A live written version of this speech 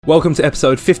Welcome to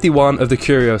episode 51 of the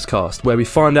Curious Cast, where we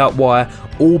find out why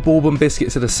all bourbon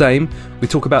biscuits are the same. We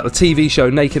talk about the TV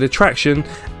show Naked Attraction,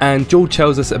 and George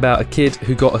tells us about a kid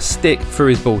who got a stick for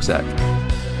his ballsack.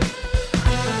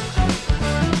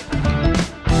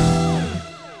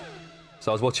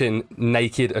 So I was watching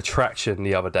Naked Attraction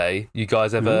the other day. You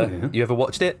guys you ever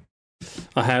watched it?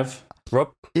 I have.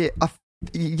 Rob?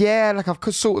 Yeah, like I've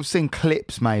sort of seen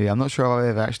clips maybe. I'm not sure I've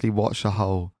ever actually watched the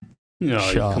whole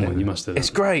show. Come on, you must have. It's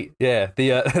great. Yeah.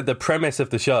 The premise of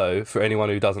the show, for anyone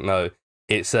who doesn't know,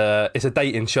 it's a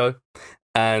dating show,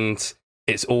 and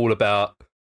it's all about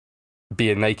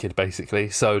being naked, basically.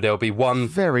 So there'll be one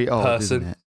very odd person. Isn't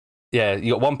it? Yeah,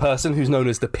 you got one person who's known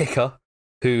as the picker,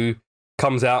 who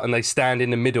comes out and they stand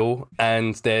in the middle,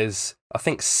 and there's, I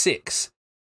think, 6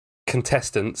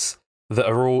 contestants that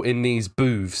are all in these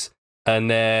booths, and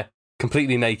they're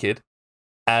completely naked,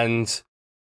 and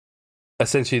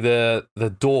essentially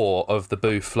the door of the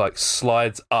booth like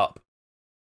slides up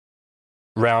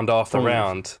round after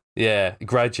round. Yeah,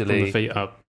 gradually. From the feet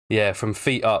up. Yeah, from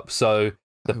feet up. So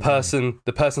the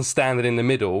person standing in the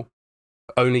middle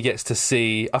only gets to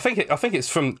see, I think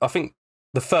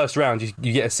the first round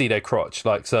you get to see their crotch.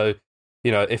 Like, so,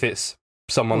 you know, if it's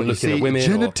someone looking at women,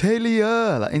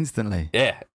 genitalia, like instantly.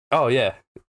 Yeah. Oh yeah.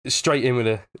 Straight in with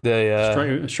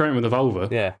the straight in with the vulva.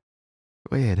 Yeah.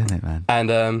 Weird, isn't it, man?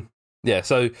 And yeah,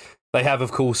 so they have,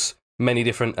 of course, many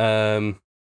different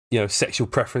sexual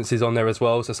preferences on there as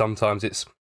well. So sometimes it's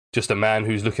just a man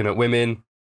who's looking at women,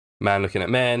 man looking at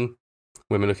men,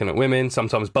 women looking at women,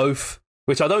 sometimes both,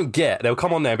 which I don't get. They'll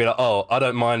come on there and be like, "Oh, I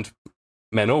don't mind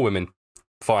men or women."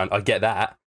 Fine, I get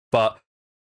that. But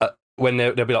when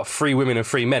there'll be like 3 women and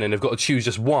 3 men, and they've got to choose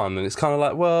just one, and it's kind of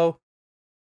like, well,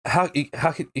 how you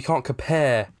can't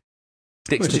compare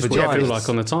dicks to vaginas. What I feel like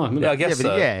on the time. Yeah, I guess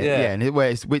so. Yeah. And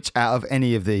which out of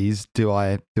any of these do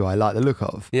I like the look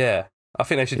of? Yeah, I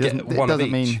think they should get one of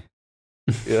each. Mean,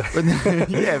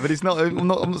 yeah, but it's not. I'm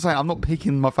not saying I'm not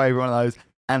picking my favourite one of those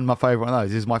and my favourite one of those.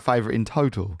 This is my favourite in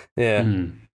total. Yeah,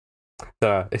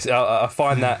 I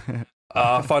find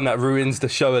that ruins the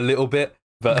show a little bit,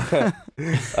 but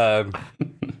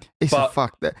Is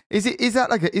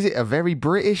it a very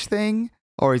British thing,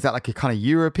 or is that like a kind of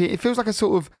European? It feels like it's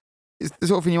the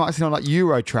sort of thing you might have seen on like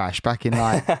Eurotrash back in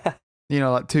like like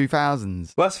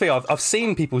 2000s. Well, that's the thing. I've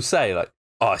seen people say like,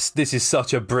 "Oh, this is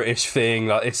such a British thing."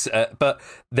 Like it's, but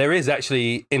there is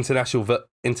actually international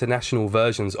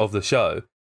versions of the show.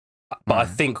 But I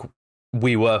think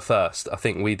we were first. I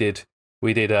think we did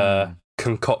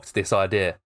concoct this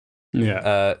idea.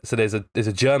 Yeah. So there's a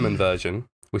German version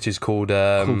which is called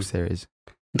Cool series.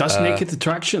 That's Naked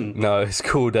Attraction. No, it's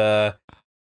called Dating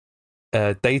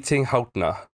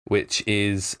Hautnah, which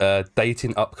is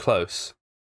dating up close,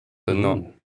 but not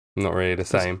really the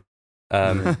same.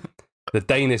 The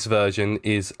Danish version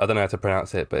is, I don't know how to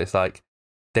pronounce it, but it's like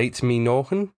Date Me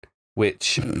Naken,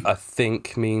 which I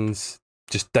think means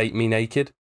just date me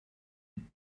naked.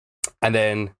 And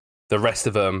then the rest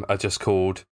of them are just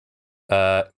called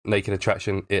Naked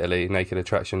Attraction Italy, Naked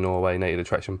Attraction Norway, Naked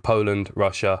Attraction Poland,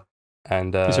 Russia,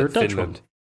 and is there a Dutch Finland. one?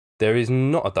 There is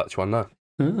not a Dutch one, no.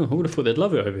 Oh, I would have thought they'd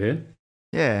love it over here.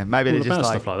 Yeah, maybe they're just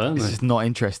like, stuff like that, it's just not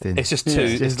interesting. It's just too,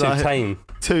 it's too tame.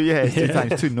 It's too tame.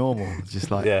 It's too normal. It's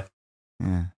just like yeah.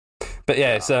 But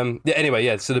yeah, it's anyway,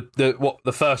 yeah. So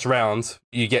the first round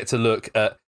you get to look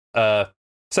at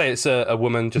say it's a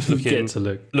woman just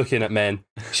looking at men.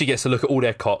 She gets to look at all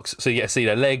their cocks. So you get to see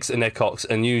their legs and their cocks,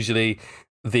 and usually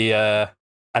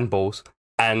and balls.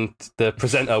 And the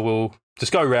presenter will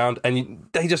just go around and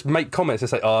they just make comments. They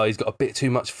say, "Oh, he's got a bit too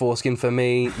much foreskin for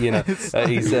me." You know,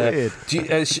 he's. Do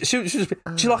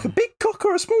you like a big cock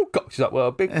or a small cock? She's like, "Well,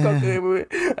 a big cock."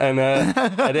 And then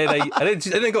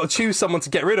they got to choose someone to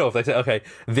get rid of. They say, "Okay,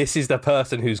 this is the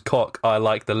person whose cock I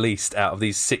like the least out of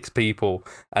these 6 people."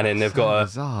 And then they've got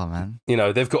bizarre, man.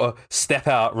 They've got to step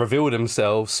out, reveal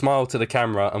themselves, smile to the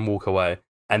camera, and walk away.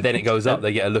 And then it goes up.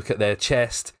 They get a look at their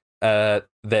chest.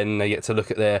 Then they get to look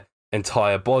at their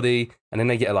entire body, and then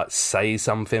they get to like say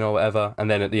something or whatever, and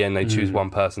then at the end they choose one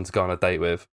person to go on a date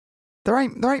with. There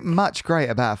ain't much great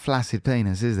about a flaccid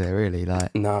penis, is there? Really?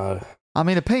 Like, no. I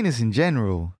mean, a penis in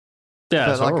general.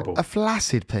 Yeah, it's like horrible. A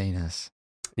flaccid penis.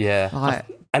 Yeah, like,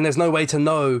 and there's no way to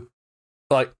know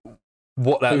like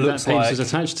what that looks that penis like is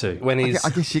attached to. when he's. I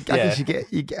guess you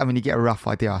get. I mean, you get a rough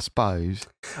idea, I suppose.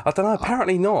 I don't know.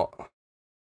 Apparently not.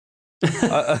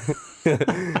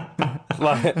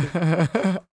 Like,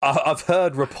 I've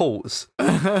heard reports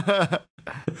that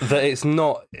it's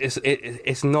not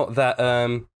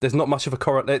that there's not much of a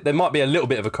correlation. There might be a little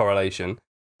bit of a correlation,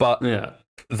 but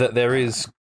that there is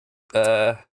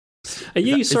Are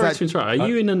you sorry to interrupt? Are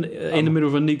you in the middle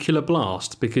of a nuclear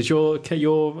blast because your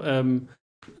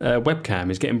webcam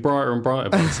is getting brighter and brighter?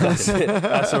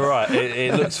 That's all right.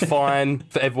 It looks fine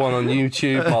for everyone on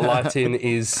YouTube. My lighting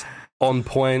is on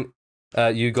point.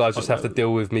 You guys just have to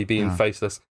deal with me being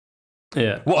faceless.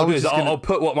 Yeah. What I'll do is I'll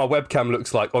put what my webcam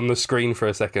looks like on the screen for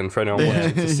a second for anyone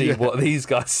watching to see what these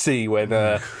guys see when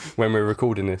we're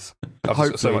recording this.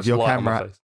 Hopefully, so much light on my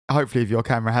face. Hopefully, if your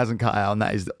camera hasn't cut out and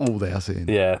that is all they are seeing.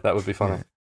 Yeah, that would be funny. Yeah.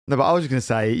 No, but I was just going to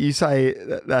say, you say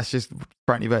that's just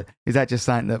frankly, but is that just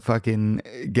something that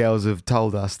fucking girls have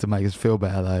told us to make us feel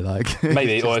better, though? Like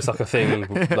maybe, or it's like a thing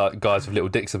like guys with little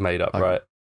dicks have made up, right?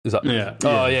 It's like,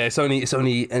 it's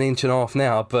only an inch and a half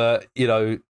now, but you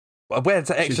know, where did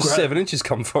that extra 7 inches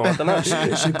come from? I don't know.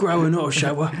 It's a growing or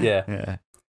shower. Yeah.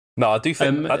 No, I do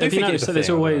think. I do think it's a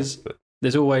thing.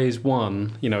 There's always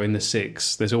one, you know, in the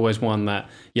 6. There's always one that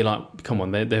you're like, come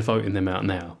on, they're voting them out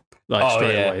now. Like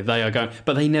straight away, they are going,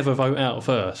 but they never vote out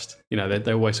first. You know,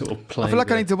 they always sort of play. I feel like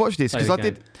I need to watch this because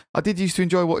I did used to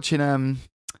enjoy watching.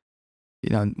 You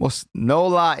know, what's no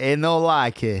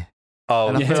like it.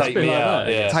 Oh, Take Me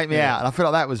Out. Take Me Out, and I feel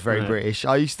like that was very British.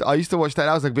 I used to watch that.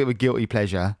 That was like a bit of a guilty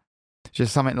pleasure.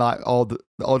 Just something like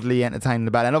oddly entertaining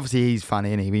about it. And obviously he's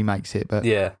funny and he makes it. But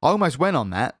I almost went on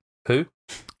that. Who?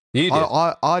 You did?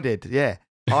 I did, yeah.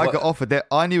 I got offered that.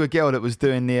 I knew a girl that was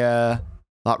doing the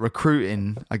like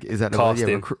recruiting. Is that the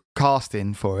casting? Word?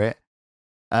 Casting for it.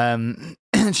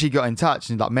 She got in touch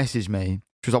and like messaged me.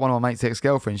 She was like one of my mate's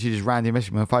ex-girlfriends. She just randomly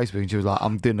messaged me on Facebook and she was like,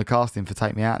 "I'm doing the casting for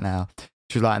Take Me Out now."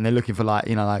 She was like, and they're looking for like,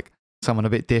 you know, like someone a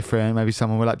bit different, maybe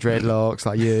someone with like dreadlocks,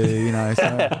 like you know,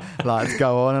 like to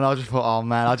go on. And I just thought, oh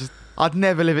man, I'd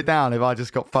never live it down if I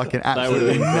just got fucking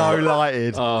absolutely no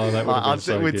lighted. Oh, that would have been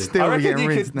so good. Still be getting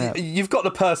rinsed now. You've got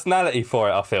the personality for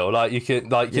it. I feel like you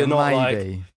could, like you're not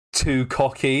like too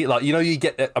cocky. Like, you know, you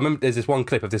get. I remember there's this one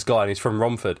clip of this guy and he's from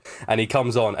Romford and he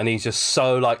comes on and he's just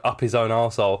so like up his own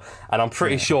arsehole, and I'm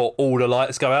pretty sure all the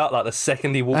lights go out like the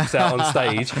second he walks out on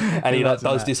stage, and he like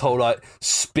does this whole like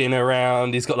spin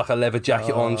around. He's got like a leather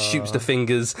jacket on, shoots the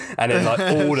fingers, and then like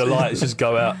all the lights just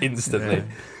go out instantly.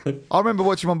 I remember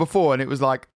watching one before and it was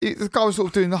like the guy was sort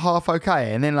of doing the half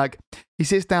okay, and then like he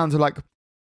sits down to like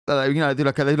you know they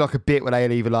do like a bit where they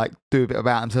either like do a bit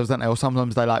about themselves, don't they, or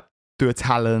sometimes they like do a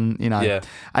talent, you know.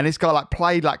 And this guy like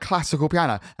played like classical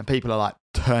piano and people are like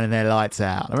turning their lights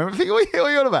out. I remember thinking, what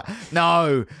are you on about?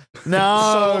 No. So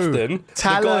often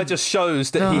talent. The guy just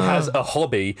shows that he has a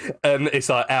hobby and it's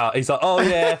like out. He's like, oh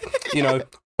yeah, you know,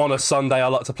 on a Sunday I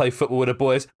like to play football with the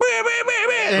boys.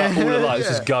 Like, all the lights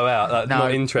just go out. Like,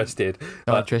 not interested.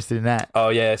 Not interested in that. Oh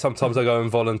yeah, sometimes I go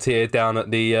and volunteer down at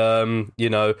the you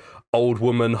know, old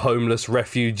woman homeless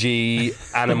refugee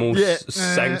animal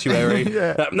sanctuary.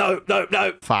 No.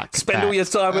 Fuck. Spend all your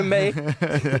time with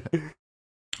me.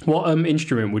 What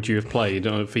instrument would you have played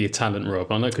for your talent,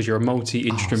 Rob? I know because you're a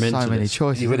multi-instrumentalist. So many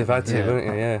choices. You would have had to, wouldn't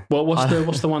you? Yeah. Well,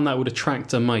 what's the one that would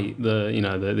attract a mate? The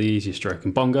easiest stroke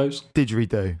and bongos.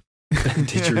 Didgeridoo.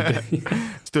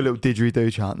 Didgeridoo. Still a little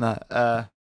didgeridoo chant. That I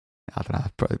don't know.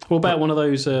 Probably, what about one of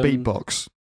those beatbox,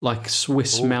 like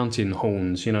Swiss mountain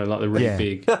horns? You know, like the really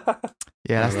big.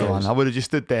 Yeah, that's the one. I would have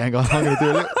just stood there and gone, I'm going to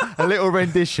do a little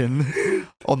rendition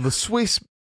on the Swiss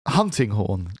hunting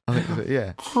horn. I think,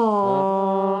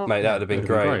 mate, that would have been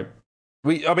great.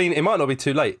 I mean, it might not be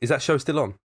too late. Is that show still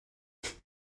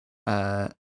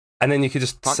on? And then you could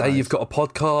just say you've got a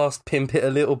podcast, pimp it a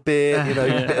little bit, you know,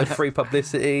 a bit of free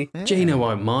publicity. Yeah. Gina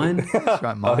won't mind.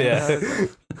 Won't mind. Oh,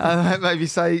 yeah. Maybe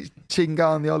say she can go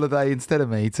on the holiday instead of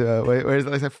me to whereas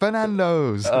they say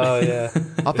Fernando's. Oh, yeah.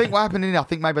 I think what happened I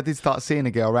think maybe I did start seeing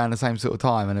a girl around the same sort of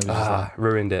time and it was just like...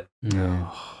 ruined it.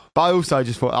 No. But I also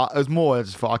just thought, I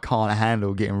just thought I can't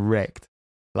handle getting wrecked.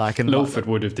 Like, and Lawford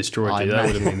would have destroyed you. That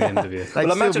would have been the end of you.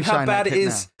 Well, imagine how bad it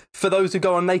is for those who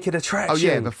go on Naked Attraction. Oh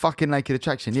yeah, the fucking Naked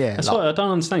Attraction. Yeah, that's what I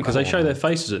don't understand because they show their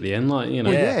faces at the end, like you know.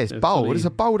 Well, yeah, it's bold. Fully... It's a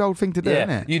bold old thing to do, isn't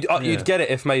it? You'd get it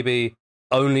if maybe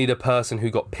only the person who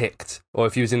got picked, or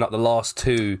if you was in like the last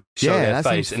two, show their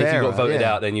face, and if you got voted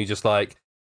out, then you just like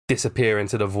disappear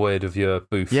into the void of your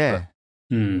booth. Yeah.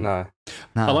 But, no.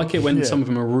 I like it when some of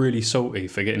them are really salty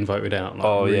for getting voted out.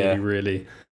 Like, really.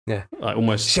 Yeah, like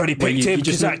almost. She only picked him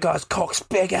because that guy's cock's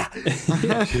bigger.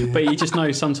 But you just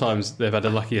know sometimes they've had a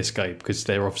lucky escape because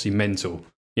they're obviously mental.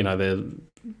 You know, they're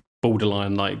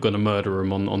borderline like going to murder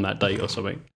him on that date or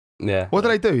something. Yeah. What do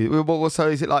they do? So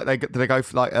is it like do they go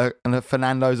for like a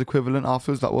Fernando's equivalent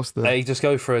afterwards? Like what's the? They just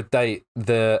go for a date.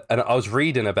 And I was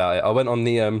reading about it. I went on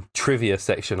the trivia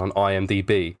section on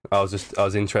IMDb. I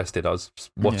was interested. I was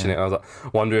watching it. And I was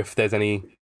like, wonder if there's any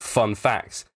fun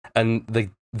facts. And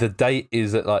the date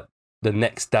is at like the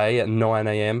next day at 9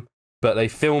 a.m. but they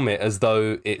film it as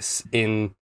though it's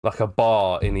in like a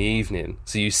bar in the evening.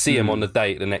 So you see them on the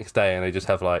date the next day, and they just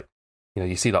have like,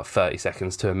 you see like 30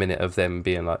 seconds to a minute of them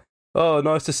being like, "Oh,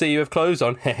 nice to see you have clothes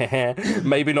on.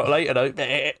 Maybe not later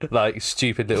though." Like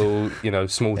stupid little,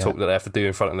 small talk that they have to do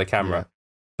in front of the camera. Yeah.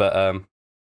 But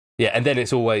and then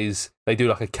it's always they do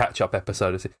like a catch-up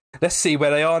episode. Let's see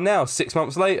where they are now 6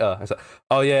 months later. It's like,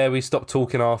 oh yeah, we stopped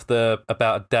talking after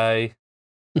about a day.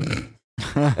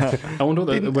 I wonder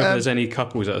whether there's any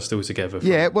couples that are still together.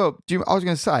 Yeah, well, I was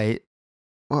going to say,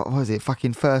 what was it?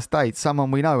 Fucking first dates.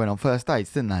 Someone we know went on first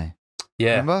dates, didn't they?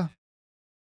 Yeah. Remember?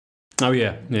 Oh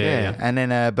yeah. And then,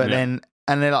 then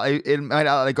like it made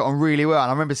out like they got on really well. And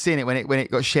I remember seeing it when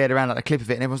it got shared around, like a clip of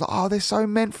it, and everyone was like, "Oh, they're so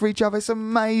meant for each other. It's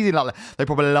amazing." Like they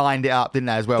probably lined it up, didn't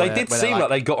they? As well. They did seem like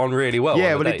they got on really well.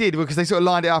 Yeah, well, they did because they sort of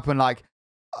lined it up and like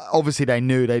obviously they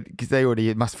knew because they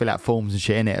already must fill out forms and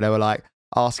shit in it. They were like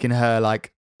asking her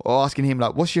like. Or asking him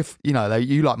like, "What's your,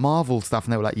 you like Marvel stuff?"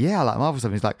 And they were like, "Yeah, I like Marvel stuff."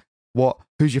 And he's like, "What?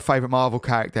 Who's your favorite Marvel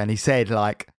character?" And he said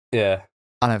like, "Yeah,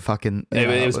 I don't fucking."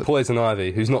 It was Poison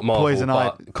Ivy, who's not Marvel,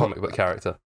 but comic book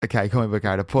character. Okay, comic book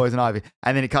character, Poison Ivy.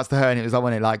 And then it cuts to her, and it was like,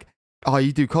 when it like, "Oh,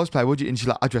 you do cosplay? Would you?" And she's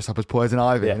like, "I dress up as Poison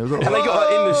Ivy." Yeah. And, it was like, and they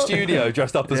got her in the studio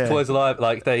dressed up as Poison Ivy.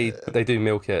 Like they do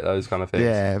milk it, those kind of things.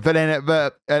 Yeah, but then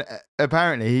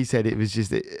apparently he said it was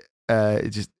just.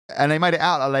 And they made it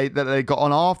out that they got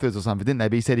on afterwards or something, didn't they?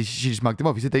 But he said she just mugged him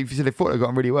off. He said they thought they got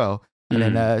on really well, and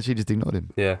then she just ignored him.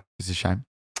 Yeah, it's a shame.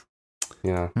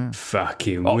 Yeah,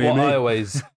 fucking women. What I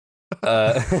always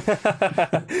that's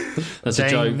a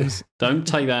joke. Don't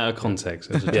take that out of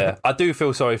context. Yeah, I do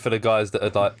feel sorry for the guys that are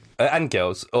like, and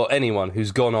girls or anyone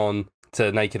who's gone on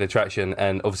to Naked Attraction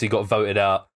and obviously got voted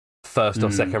out first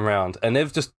or second round, and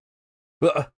they've just.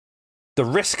 The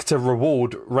risk to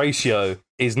reward ratio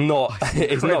is not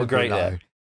great there.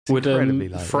 Would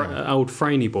old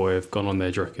Franey boy have gone on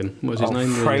there, do you reckon? What was his name?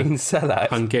 Frane Selak.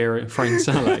 Hungarian Frane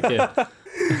Selak, yeah.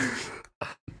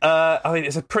 I mean,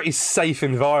 it's a pretty safe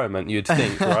environment, you'd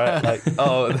think, right? Like,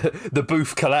 the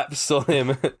booth collapsed on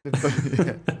him.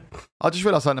 I just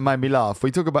realised something that made me laugh.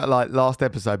 We talk about like last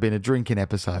episode being a drinking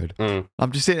episode.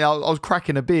 I'm just sitting. I was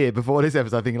cracking a beer before this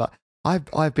episode, thinking like. I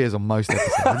have beers on most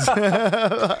episodes.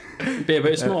 But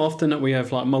it's not often that we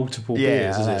have like multiple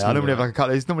beers. Is it? I normally have like a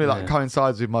couple. It's normally like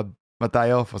coincides with my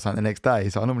day off or something the next day.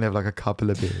 So I normally have like a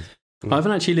couple of beers. I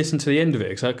haven't actually listened to the end of it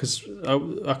because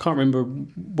I can't remember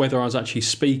whether I was actually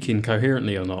speaking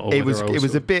coherently or not. Or it was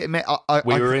a bit. We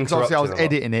were interrupting. Obviously, I was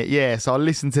editing it. Yeah, so I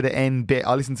listened to the end bit.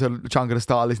 I listened to a chunk of the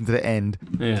start. I listened to the end.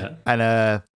 Yeah,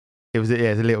 and It was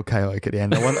a little chaotic at the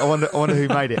end. I wonder who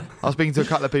made it. I was speaking to a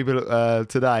couple of people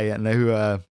today, and who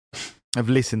have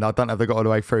listened. I don't know if they got all the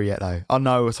way through yet, though. I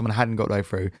know someone hadn't got all the way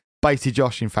through. Basically,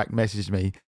 Josh, in fact, messaged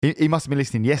me. He must have been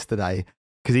listening yesterday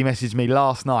because he messaged me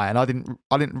last night, and I didn't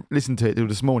listen to it till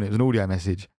this morning. It was an audio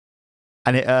message,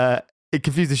 and it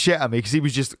confused the shit out of me because he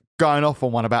was just going off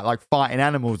on one about like fighting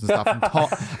animals and stuff,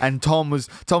 and Tom's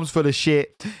full of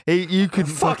shit. You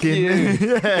couldn't fucking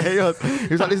yeah. He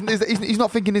was like, listen, he's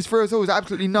not thinking this through at all. There's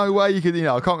absolutely no way you could.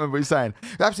 I can't remember what he was saying.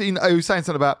 He was saying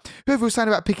something about whoever was saying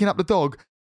about picking up the dog.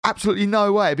 Absolutely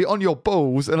no way. It'd be on your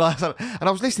balls. And I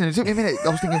was listening. It took me a minute. I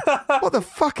was thinking, what the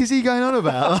fuck is he going on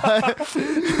about? Like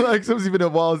it's obviously been a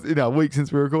while, a week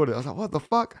since we recorded. I was like, what the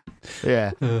fuck?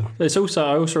 Yeah. I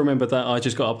also remember that I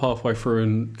just got up halfway through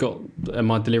and got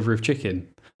my delivery of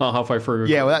chicken. Not halfway through.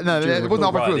 Yeah, well, it wasn't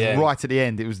halfway through. It was right at the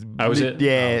end. It was. Was it?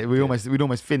 Yeah, we'd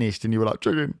almost finished, and you were like,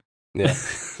 chicken. Yeah.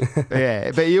 Yeah,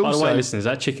 but he also. By the way, listeners,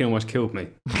 that chicken almost killed me.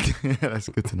 Yeah, that's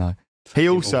good to know. He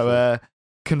also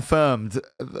confirmed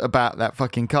about that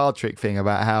fucking card trick thing,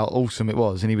 about how awesome it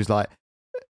was, and he was like,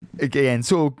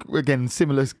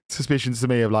 similar suspicions to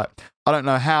me of like, I don't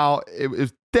know how it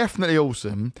was definitely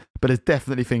awesome, but there's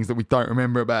definitely things that we don't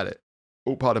remember about it.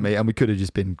 All part of me, and we could have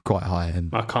just been quite high.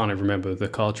 And I can't even remember the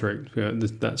card trick.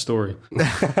 That story.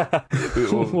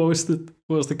 What was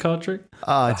the card trick?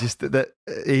 Just that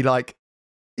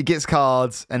he gets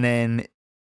cards, and then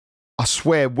I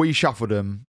swear we shuffled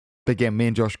them. But again, me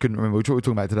and Josh couldn't remember what we were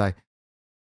talking about today.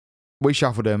 We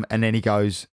shuffled them, and then he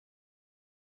goes,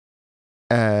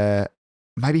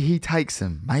 maybe he takes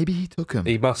them. Maybe he took them.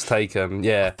 He must take them,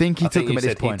 yeah. I think he took them at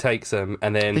this point. He takes them,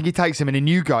 and then... I think he takes them, and then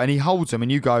you go, and he holds them,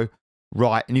 and you go,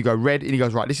 right, and you go red, and he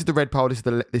goes, right, this is the red pile, this is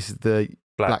the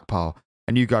black pile.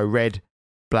 And you go red,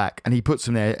 black, and he puts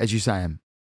them there as you say them.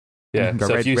 Yeah,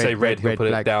 so if you say red, he'll put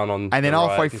it down on and then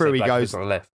halfway through he goes, on the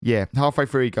left. Yeah, halfway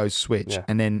through he goes switch,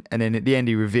 and then at the end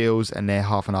he reveals, and they're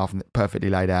half and half, perfectly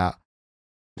laid out.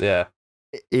 Yeah,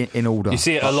 in order. You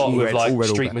see it a lot with like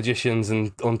street magicians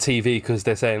and on TV because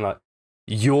they're saying like,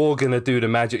 you're going to do the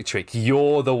magic trick.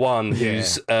 You're the one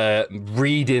who's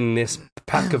reading this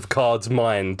pack of cards'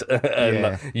 mind.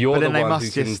 And you're the one who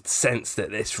can sense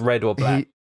that it's red or black.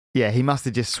 He must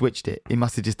have just switched it. He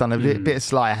must have just done a bit of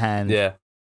sleight of hand. Yeah.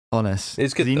 On us.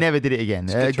 It's good. He never did it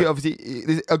again.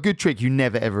 Obviously, a good trick you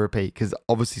never ever repeat because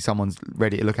obviously someone's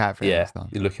ready to look out for it next time.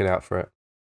 You're looking out for it.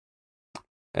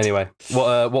 Anyway,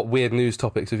 what weird news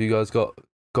topics have you guys got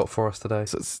for us today?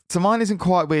 So mine isn't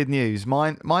quite weird news.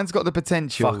 Mine's got the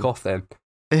potential. Fuck off then.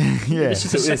 This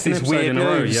is the second episode weird in a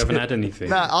row you haven't had anything.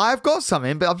 No, I've got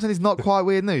something, but I'm saying it's not quite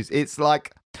weird news. It's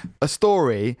like a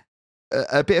story,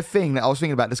 a bit of thing that I was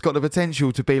thinking about that's got the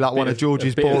potential to be like one of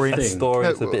George's boring story.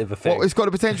 It's a bit of a thing. Well, it's got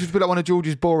the potential to be like one of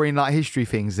George's boring like history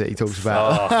things that he talks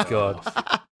about. Oh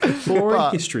God.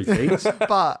 Boring history things.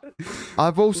 But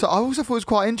I also thought it was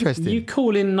quite interesting. You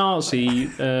call in Nazi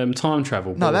time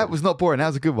travel boring? No, that was not boring. That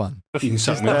was a good one. You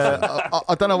can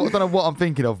I don't know what I'm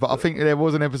thinking of, but I think there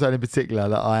was an episode in particular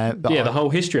the whole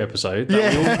history episode.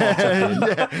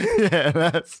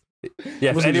 That's.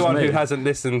 Yeah, for anyone who hasn't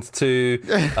listened to,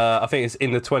 I think it's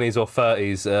in the 20s or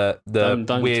 30s,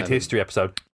 the weird history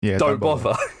episode. Yeah, don't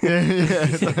bother.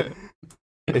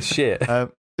 It's shit.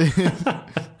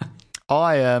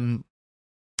 I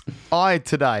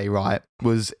today, right,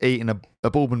 was eating a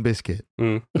bourbon biscuit.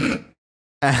 Mm.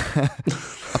 I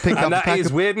picked up that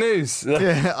is weird news.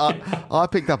 I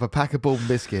picked up a pack of bourbon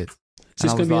biscuits. Is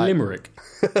this going to be a limerick?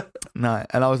 No,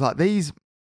 and I was like, these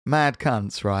mad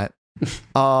cunts, right,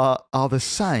 are the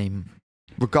same,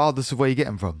 regardless of where you get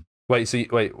them from. Wait,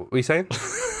 what are you saying?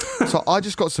 So I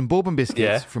just got some bourbon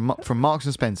biscuits from Marks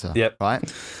and Spencer. Yep.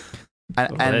 Right.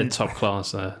 And they're top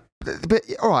class there. But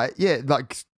all right, yeah,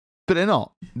 but they're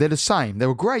not. They're the same. They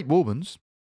were great bourbons,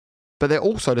 but they're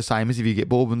also the same as if you get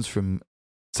bourbons from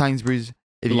Sainsbury's,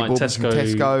 if you get bourbons from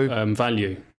Tesco.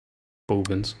 Value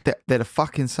bourbons. They're the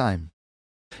fucking same.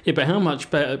 Yeah, but how much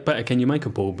better can you make a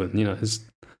bourbon? You know, it's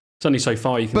only so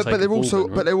far you can take but they're bourbon, also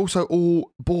right? But they're also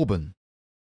all bourbon.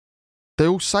 They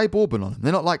all say bourbon on them.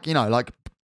 They're not like, like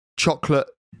chocolate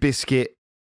biscuit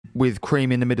with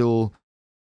cream in the middle.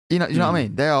 You know what I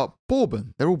mean? They are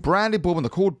bourbon. They're all branded bourbon. They're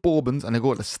called bourbons, and they've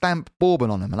got the stamp bourbon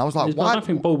on them. And I was like, why? I don't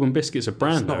think bourbon biscuit's a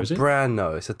brand, though, is it? It's not a brand,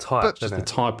 no. It's a type. Just a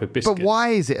type of biscuit. But why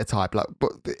is it a type? Like,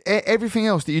 but everything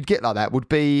else that you'd get like that would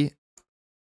be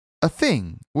a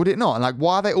thing, would it not? And like,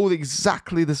 why are they all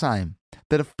exactly the same?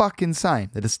 They're the fucking same.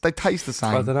 They taste the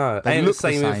same. I don't know. They look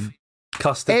the same.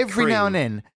 Custard Every cream. now and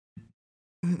then.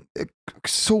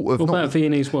 Sort of. What about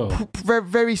Viennese world? Very,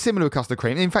 very similar with custard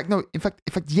cream. In fact,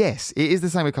 yes, it is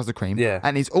the same with custard cream. Yeah.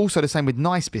 And it's also the same with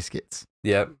nice biscuits.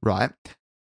 Yeah. Right.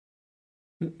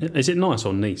 Is it nice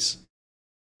or Nice?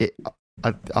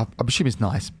 I'm assuming it's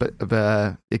nice, but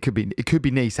it could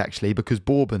be Nice actually, because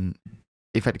bourbon.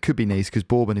 In fact, it could be Nice because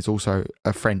bourbon is also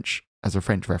a French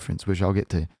reference, which I'll get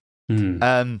to.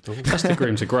 Custard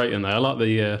creams are great, aren't they? I like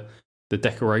the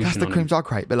decoration. Custard creams are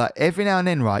great, but like every now and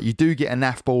then, right, you do get a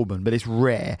naff bourbon, but it's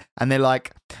rare, and they're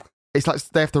like, it's like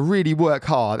they have to really work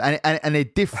hard, and they're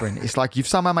different. It's like you've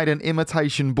somehow made an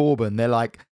imitation bourbon. They're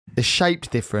like the shape's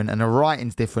different and the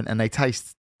writing's different, and they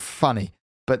taste funny.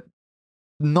 But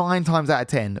 9 times out of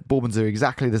 10, bourbons are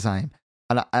exactly the same,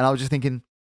 and I was just thinking,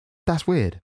 that's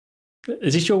weird.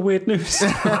 Is this your weird news? No,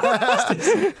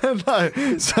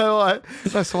 so I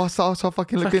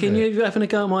fucking looked into it. You having a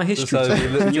go at my history?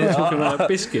 You're talking about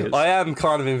biscuits. I am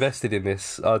kind of invested in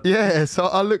this. Yeah, so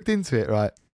I looked into it,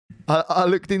 right? I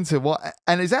looked into what,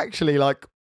 and it's actually like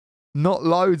not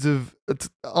loads of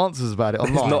answers about it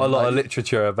online. There's not a lot of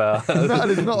literature about no,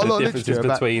 there's not a lot of literature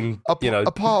between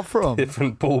apart from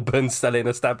different bourbon selling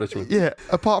establishments. Yeah,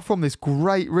 apart from this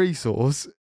great resource,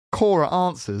 Quora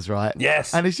Answers, right?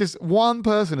 Yes. And it's just one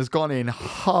person has gone in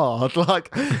hard. Like,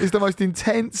 it's the most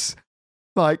intense,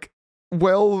 like,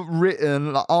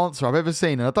 well-written answer I've ever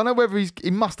seen. And I don't know whether he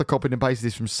must have copied and pasted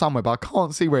this from somewhere, but I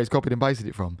can't see where he's copied and pasted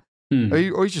it from.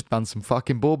 Or he's just done some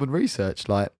fucking bourbon research.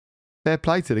 Like, fair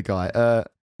play to the guy.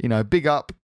 Big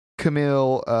up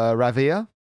Camille Ravia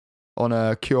on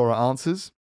Quora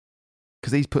Answers,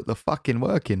 because he's put the fucking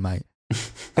work in, mate.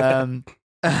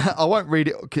 I won't read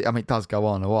it. I mean, it does go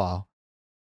on a while.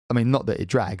 I mean, not that it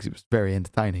drags. It was very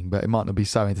entertaining, but it might not be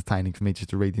so entertaining for me just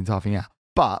to read the entire thing out.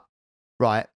 But,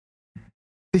 right,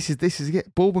 this is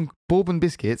it. Bourbon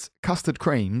biscuits, custard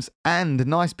creams, and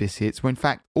nice biscuits were in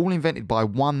fact all invented by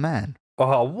one man.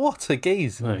 Oh, what a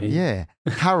geezer. Yeah.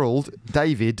 Harold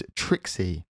David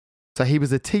Trixie. So he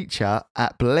was a teacher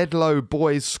at Bledlow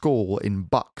Boys' School in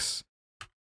Bucks.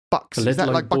 Bucks. Is that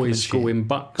like Boys' School in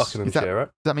Bucks? Buckinghamshire, right?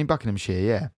 Does that mean Buckinghamshire?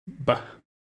 Yeah. But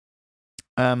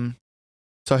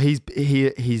So he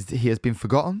has been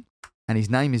forgotten, and his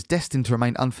name is destined to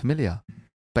remain unfamiliar.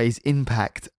 but his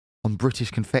impact on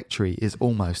British confectionery is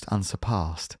almost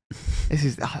unsurpassed. This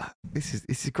is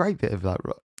a great bit of like.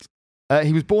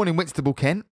 He was born in Whitstable,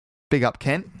 Kent. Big up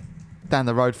Kent, down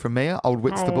the road from me, old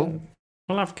Whitstable.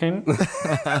 I love Kent.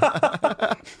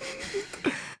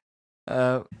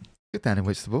 Good down in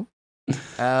Whitstable.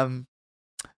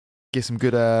 Get some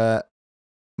good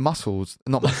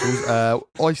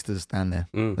oysters down there.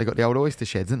 They got the old oyster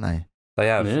sheds, didn't they? They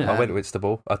have. Yeah. I went to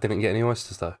Whitstable. I didn't get any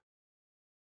oysters though.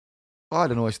 I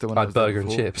had an oyster when I was burger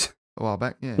and chips. A while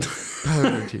back, yeah. Burger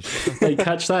and chips. They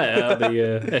catch that out of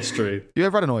the estuary. You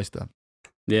ever had an oyster?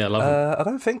 Yeah, I love them. I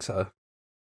don't think so.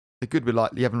 They're good with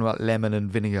you have them like lemon and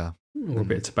vinegar. Or a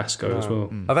bit of Tabasco as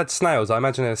well. I've had snails. I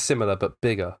imagine they're similar but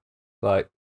bigger, like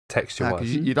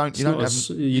texture-wise. You don't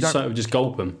just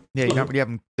gulp them. Yeah, you don't really have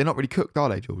them. They're not really cooked, are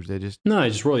they, George? They're just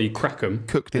just raw. You crack them,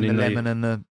 cooked in the lemon and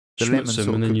the lemon sort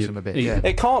of cooks them a bit. Yeah.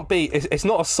 It can't be. It's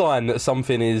not a sign that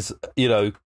something is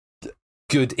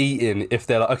good eating if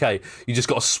they're like, okay, you just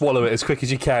got to swallow it as quick as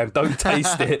you can. Don't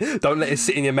taste it. Don't let it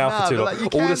sit in your mouth for too long.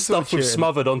 All the stuff we've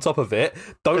smothered on top of it,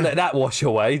 don't let that wash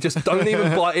away. Just don't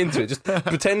even bite into it. Just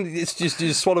pretend it's just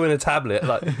you're swallowing a tablet.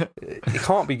 Like, it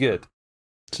can't be good.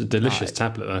 It's a delicious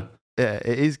tablet, though. Yeah,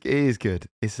 it is. It is good.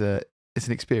 It's an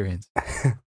experience.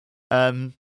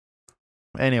 Anyway,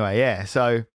 yeah.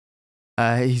 So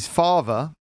his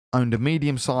father owned a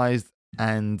medium-sized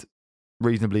and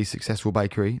reasonably successful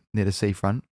bakery near the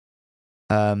seafront.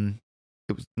 It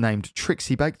was named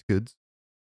Trixie Baked Goods.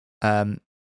 The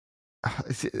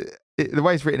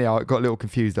way it's written here, I got a little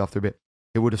confused after a bit.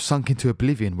 It would have sunk into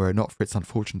oblivion were it not for its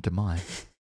unfortunate demise.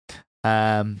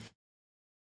 So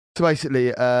basically,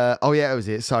 it was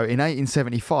it. So in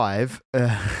 1875,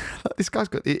 this guy's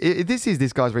got. This is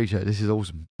this guy's research. This is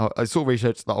awesome. I saw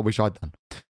research that I wish I'd done.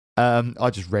 I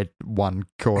just read one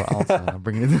correct answer and I'm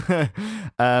bringing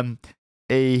it.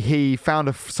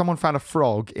 Someone found a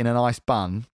frog in an ice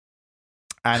bun,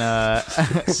 and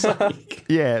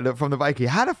yeah, look, from the bakery.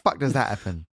 How the fuck does that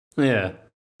happen? Yeah,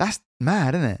 that's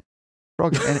mad, isn't it?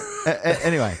 Frog.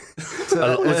 Anyway,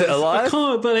 so, was it alive? I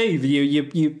can't believe you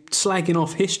slagging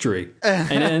off history,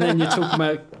 and then you're talking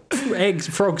about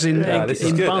frogs in buns.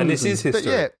 And this is history. But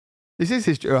yeah, this is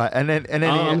history, right? And then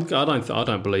I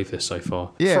don't believe this so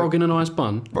far. Yeah, frog in an ice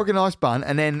bun. Frog in an ice bun,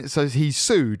 and then so he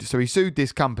sued. So he sued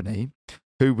this company,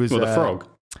 who was the frog.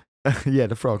 Yeah,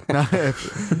 the frog.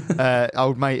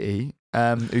 Old matey,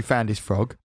 who found his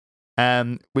frog,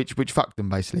 which fucked them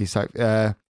basically. So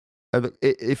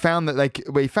it found that they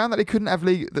couldn't have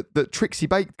that Trixie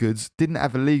Baked Goods didn't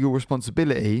have a legal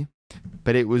responsibility,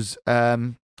 but it was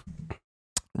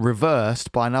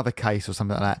reversed by another case or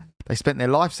something like that. They spent their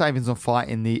life savings on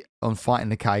fighting the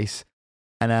case,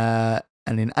 and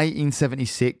in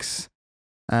 1876,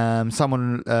 there's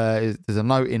a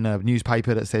note in a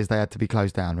newspaper that says they had to be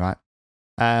closed down, right?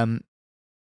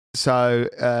 So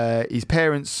his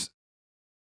parents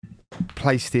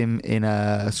placed him in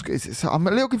a. So I'm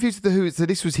a little confused as to who. So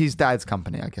this was his dad's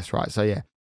company, I guess, right? So yeah,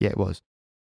 it was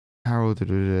Harold.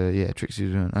 Yeah,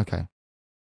 Trixie. Okay,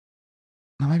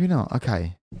 no, maybe not.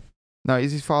 Okay, no,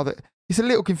 is his father? It's a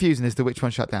little confusing as to which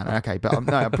one shut down. Okay, but I'm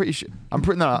pretty sure. I'm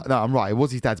right. It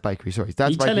was his dad's bakery. Sorry, his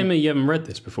dad's bakery. You're telling me you haven't read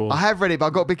this before? I have read it, but I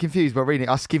got a bit confused by reading it.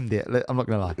 I skimmed it. I'm not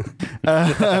going to lie.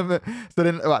 So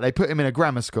then, right, they put him in a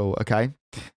grammar school. Okay,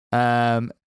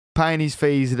 paying his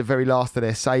fees at the very last of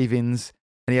their savings,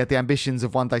 and he had the ambitions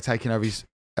of one day taking over his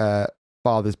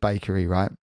father's bakery,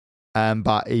 right?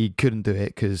 But he couldn't do it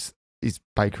because his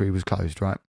bakery was closed,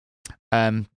 right?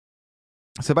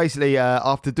 So basically,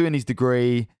 after doing his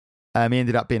degree, he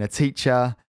ended up being a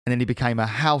teacher, and then he became a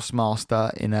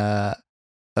housemaster in a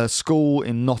school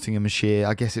in Nottinghamshire.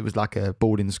 I guess it was like a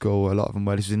boarding school. A lot of them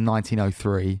were. This was in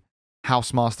 1903.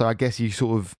 Housemaster, I guess you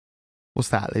sort of, what's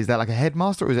that? Is that like a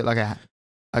headmaster, or is it like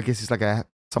I guess it's like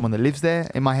someone that lives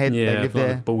there. In my head, yeah, they live like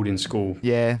there. A boarding school.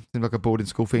 Yeah, seems like a boarding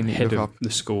school thing. Head of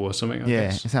the school or something. I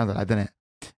guess. It sounds like that, doesn't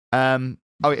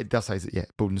it? It does say that. Yeah,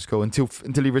 boarding school until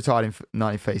he retired in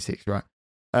 1936, right?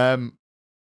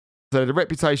 So the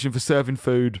reputation for serving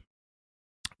food,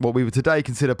 what we would today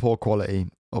consider poor quality,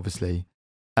 obviously,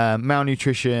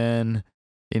 malnutrition,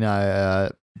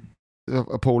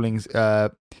 appalling,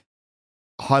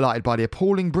 highlighted by the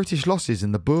appalling British losses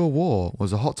in the Boer War,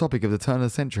 was a hot topic of the turn of the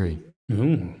century.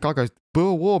 Ooh. Guy goes,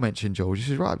 Boer War mentioned, George. This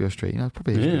is right up your street.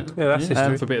 Probably. Yeah, that's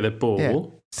history. For a bit of the Boer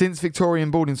War. Since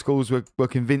Victorian boarding schools were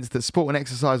convinced that sport and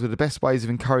exercise were the best ways of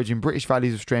encouraging British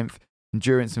values of strength,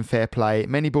 endurance and fair play,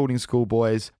 many boarding school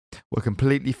boys were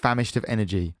completely famished of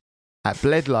energy. At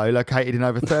Bledlow, located in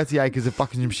over 30 acres of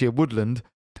Buckinghamshire woodland,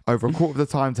 over a quarter of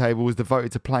the timetable was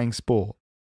devoted to playing sport.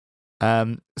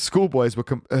 Schoolboys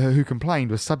who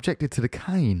complained were subjected to the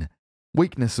cane.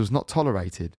 Weakness was not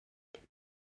tolerated.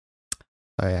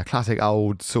 Oh yeah, classic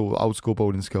old school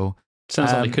boarding school.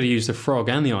 Sounds like they could have used the frog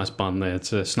and the ice bun there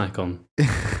to snack on.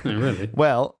 Oh, really?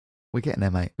 Well, we're getting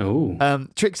there, mate. Oh.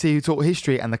 Trixie, who taught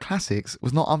history and the classics,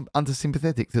 was not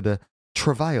undersympathetic to the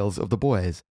travails of the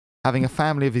boys. Having a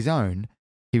family of his own,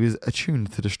 he was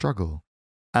attuned to the struggle.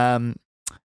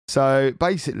 So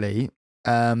basically,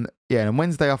 and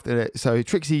Wednesday after, so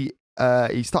Trixie,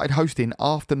 he started hosting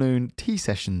afternoon tea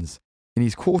sessions in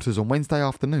his quarters on Wednesday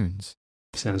afternoons.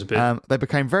 Sounds a bit. They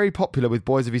became very popular with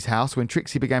boys of his house when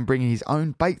Trixie began bringing his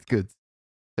own baked goods.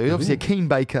 So he was obviously a keen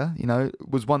baker,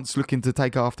 was once looking to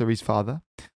take after his father.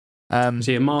 Is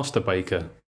he a master baker?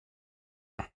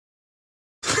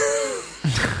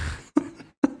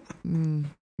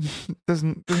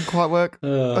 Doesn't quite work.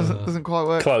 Doesn't quite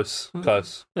work. Close.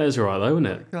 That's right though, isn't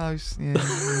it? Close. Yeah.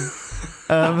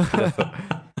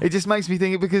 It just makes me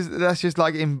think, because that's just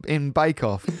like in Bake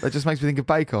Off. That just makes me think of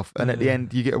Bake Off, and at the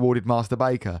end you get awarded Master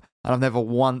Baker, and I've never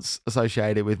once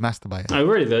associated it with Masturbator. Oh,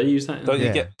 really? They use that? Don't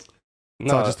you get? No,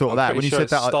 so I just thought of that when you said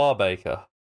that. Star Baker.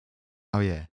 Oh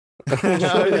yeah.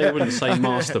 Surely they wouldn't say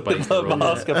Master Baker.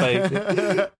 Master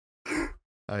Baker.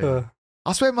 Oh, yeah.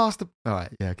 I swear Master. All right.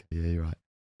 Yeah. Okay. Yeah, you're right.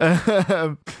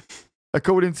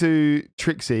 According to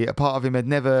Trixie, a part of him had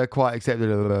never quite accepted.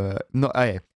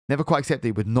 Never quite accepted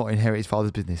he would not inherit his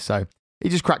father's business. So he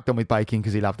just cracked on with baking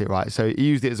because he loved it, right? So he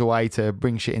used it as a way to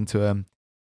bring shit into him.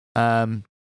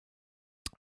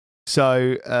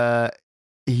 So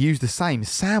he used the same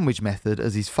sandwich method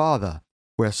as his father,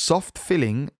 where a soft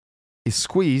filling is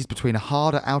squeezed between a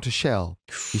harder outer shell.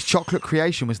 His chocolate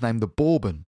creation was named the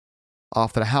Bourbon,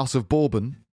 after the House of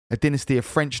Bourbon, a dynasty of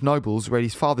French nobles where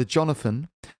his father Jonathan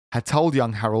had told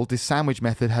young Harold this sandwich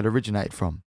method had originated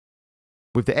from.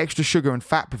 With the extra sugar and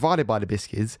fat provided by the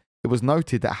biscuits, it was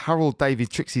noted that Harold David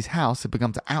Trixie's house had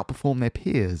begun to outperform their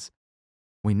peers.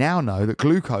 We now know that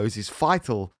glucose is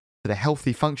vital to the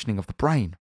healthy functioning of the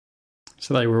brain.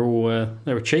 So they were all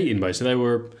cheating, basically. They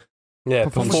were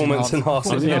performance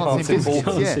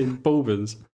enhancing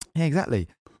Bourbons. Yeah, exactly.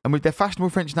 And with their fashionable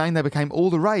French name, they became all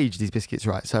the rage, these biscuits,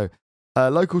 right? So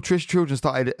local children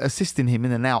started assisting him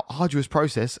in the now arduous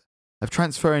process of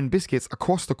transferring biscuits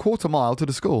across the quarter mile to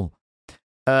the school.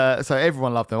 So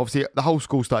everyone loved them. Obviously, the whole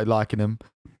school started liking them,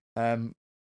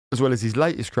 as well as his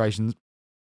latest creations,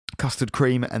 custard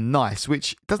cream and Nice,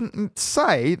 which doesn't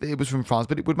say that it was from France,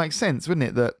 but it would make sense, wouldn't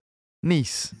it? That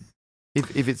Nice,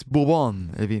 if it's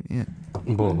Bourbon,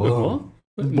 Bourbon.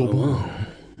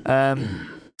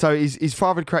 So his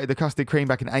father had created the custard cream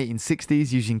back in the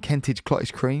 1860s using Kentish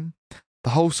clottage cream. The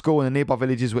whole school and the nearby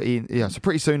villages were eating. Yeah, so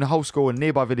pretty soon the whole school and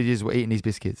nearby villages were eating these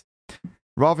biscuits.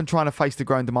 Rather than trying to face the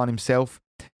growing demand himself,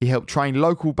 he helped train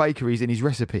local bakeries in his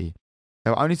recipe.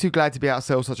 They were only too glad to be able to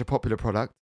sell such a popular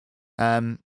product. I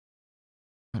need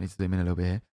to zoom in a little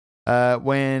bit here.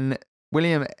 When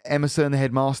William Emerson, the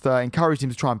headmaster, encouraged him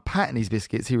to try and patent these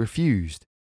biscuits, he refused.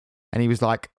 And he was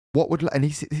like,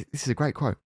 this is a great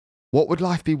quote. What would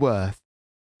life be worth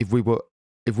if we were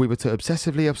to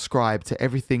obsessively ascribe to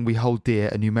everything we hold dear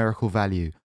a numerical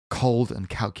value, cold and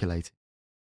calculated?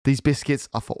 These biscuits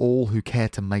are for all who care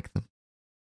to make them.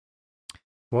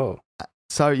 Whoa.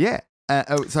 So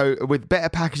with better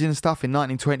packaging and stuff in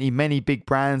 1920, many big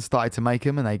brands started to make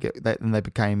them, and they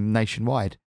became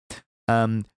nationwide.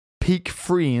 Peak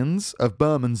Friends of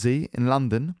Bermondsey in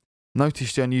London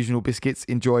noticed the unusual biscuits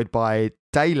enjoyed by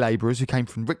day labourers who came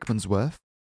from Rickmansworth,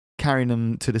 carrying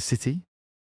them to the city.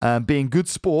 Being good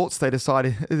sports, they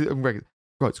decided...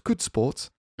 good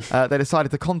sports. They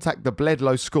decided to contact the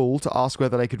Bledlow School to ask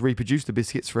whether they could reproduce the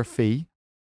biscuits for a fee.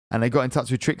 And they got in touch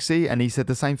with Trixie, and he said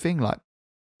the same thing, like,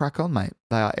 crack on, mate.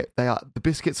 They are the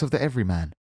biscuits of the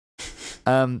everyman.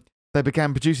 They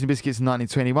began producing biscuits in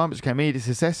 1921, which became immediate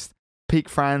success. Peak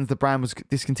Franz, the brand was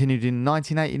discontinued in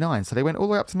 1989, so they went all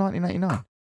the way up to 1989.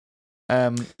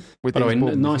 By the way,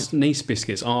 Nice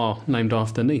biscuits are named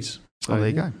after Nice. So, there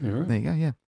you go. Right. There you go,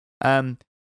 yeah.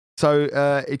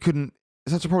 So it couldn't...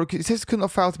 Such a product, it says, couldn't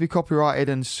have failed to be copyrighted,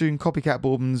 and soon copycat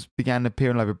Bourbons began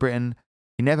appearing all over Britain.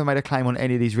 He never made a claim on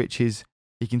any of these riches.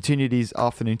 He continued his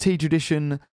afternoon tea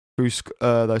tradition. Through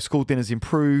those school dinners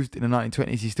improved in the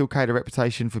 1920s, he still carried a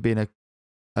reputation for being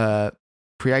a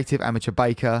creative amateur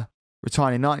baker.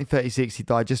 Retiring in 1936, he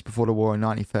died just before the war in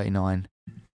 1939.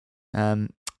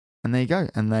 And there you go.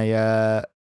 And they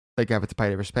gathered to pay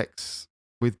their respects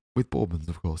with Bourbons,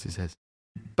 of course, it says.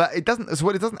 But it doesn't. So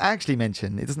what it doesn't actually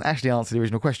mention, it doesn't actually answer the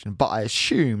original question. But I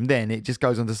assume then it just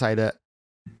goes on to say that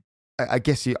I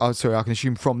guess I can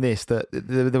assume from this that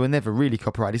they were never really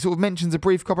copyrighted. It sort of mentions a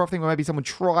brief copyright thing where maybe someone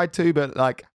tried to, but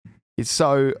it's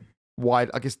so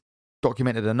wide, I guess,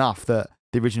 documented enough that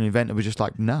the original inventor was just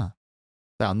like, nah,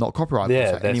 they are not copyrighted.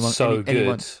 Yeah, they're so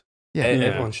good.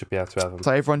 Everyone should be able to have them.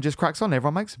 So everyone just cracks on.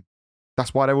 Everyone makes them.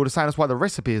 That's why they're all the same. That's why the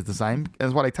recipe is the same. And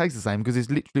that's why they taste the same, because it's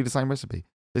literally the same recipe.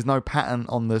 There's no patent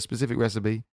on the specific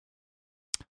recipe.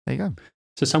 There you go.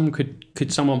 So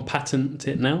could someone patent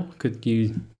it now? Could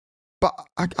you? But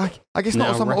I guess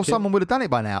not. Or someone would have done it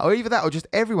by now. Or either that, or just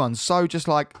everyone so just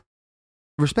like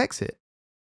respects it.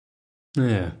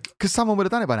 Yeah. Because someone would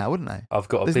have done it by now, wouldn't they? I've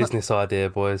got a business idea,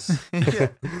 boys.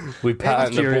 We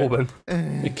patent the bourbon.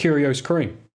 A Curios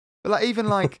cream. But like even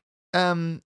like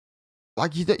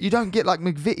you don't get like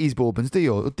McVitie's bourbons, do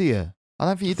you? Or do you? I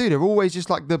don't think you do. They're always just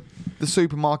like the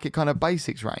supermarket kind of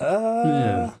basics range.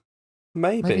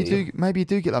 Maybe you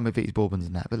do get like McVitie's bourbons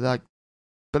and that, but like,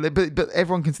 but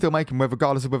everyone can still make them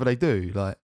regardless of whether they do.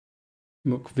 Like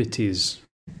McVitie's.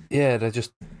 Yeah, they're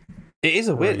just. It is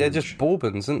a weird. They're just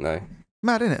bourbons, aren't they?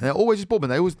 Mad, isn't it? They're always just bourbon.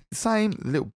 They're always the same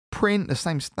little print, the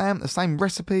same stamp, the same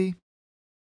recipe.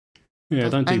 Yeah,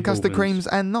 don't do and custard creams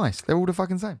and nice. They're all the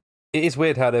fucking same. It is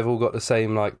weird how they've all got the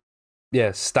same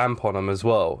stamp on them as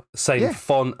well, same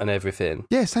font and everything.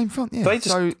 Yeah, same font. Yeah.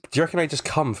 Do you reckon they just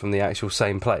come from the actual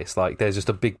same place? Like, there's just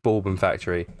a big bourbon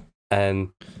factory,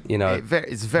 and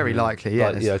it's very likely.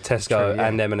 Yeah, like, Tesco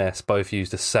and M&S both use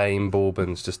the same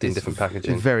bourbons, just in different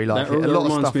packaging. It's very likely. A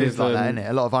lot of stuff is like that, isn't it?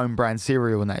 A lot of own brand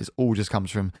cereal and that all just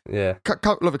comes from. Yeah. A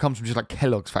lot of it comes from just like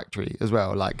Kellogg's factory as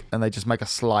well, like, and they just make a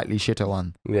slightly shitter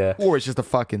one. Yeah. Or it's just the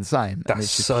fucking same. That's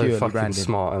it's just so fucking branded.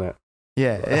 smart, isn't it?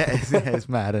 Yeah, it's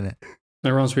mad, isn't it? It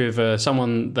reminds me of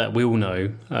someone that we all know.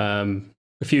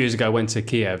 A few years ago, I went to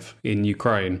Kiev in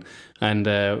Ukraine, and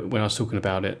when I was talking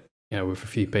about it, with a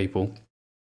few people,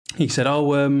 he said, "Oh,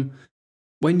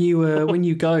 when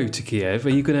you go to Kiev, are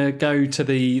you going to go to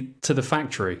the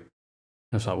factory?"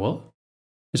 I was like, "What?"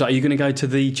 He's like, "Are you going to go to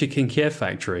the Chicken Kiev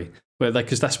factory?"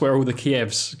 Because that's where all the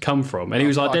Kievs come from. And he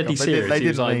was like deadly serious. He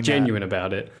was like genuine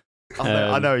about it.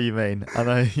 I know what you mean. I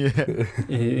know.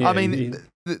 Yeah. I mean,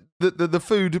 the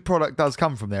food product does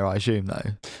come from there, I assume,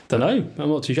 though. Don't know. I'm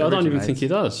not too sure. I don't even think it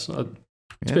does.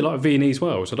 It's a bit like Viennese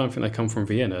Wells. I don't think they come from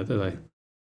Vienna, do they?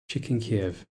 Chicken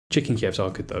Kiev. Chicken Kievs are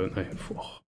good, though, aren't they?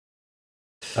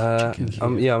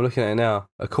 I'm looking at it now.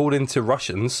 According to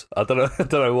Russians, I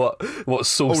don't know what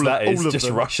source that is. Just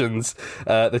them. Russians.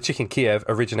 The Chicken Kiev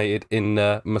originated in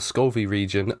the Muscovy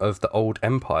region of the old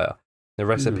empire. The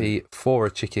recipe for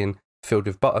a chicken filled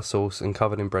with butter sauce and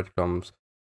covered in breadcrumbs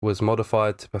was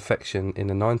modified to perfection in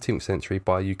the 19th century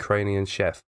by a Ukrainian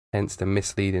chef, hence the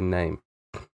misleading name.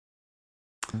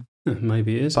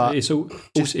 Maybe it is. But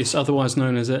it's otherwise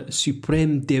known as a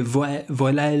Suprême de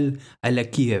Volaille à la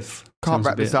Kiev. Can't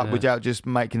wrap this up without just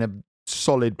making a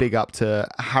solid big up to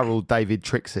Harold David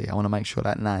Trixie. I want to make sure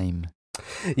that name.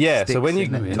 Yeah, sticks, so when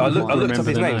I looked up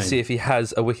his name to see name. if he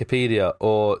has a Wikipedia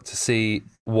or to see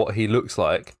what he looks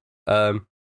like. When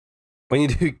you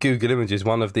do Google Images,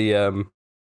 one of the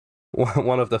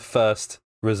first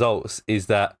results is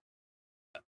that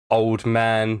old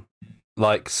man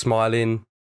like smiling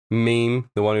meme,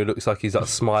 the one who looks like he's like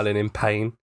smiling in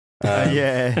pain.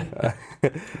 Yeah,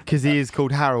 because he is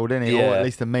called Harold, isn't he? Yeah. Or at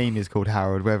least the meme is called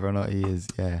Harold, whether or not he is.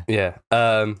 Yeah, yeah.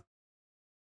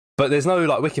 But there's no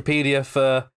like Wikipedia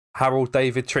for Harold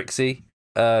David Trixie,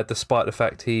 despite the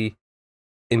fact he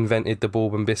invented the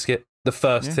bourbon biscuit. The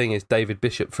first thing is David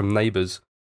Bishop from Neighbours.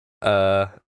 And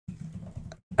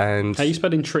how you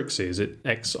spelling Trixie? Is it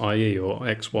X-I-E or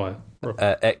XY?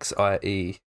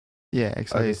 X-I-E. Yeah,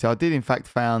 XIE. So I did in fact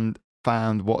found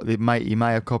what he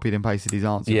may have copied and pasted his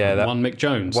answer. Yeah, from. One Mick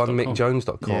Jones.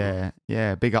 OneMickJones.com.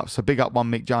 Yeah. Big up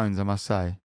one Mick Jones, I must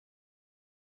say.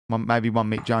 Maybe one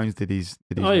Mick Jones did his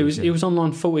he was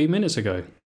online 40 minutes ago.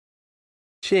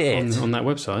 Shit. On that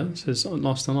website. It says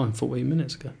last online 40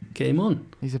 minutes ago. Get him on.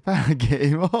 He's about to get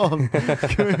him on.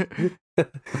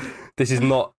 This is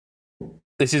not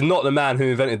the man who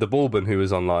invented the bourbon who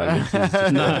was online.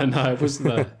 No, it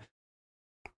wasn't that.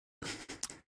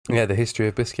 Yeah, the history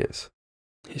of biscuits.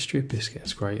 History of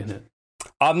biscuits, great, isn't it?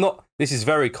 This is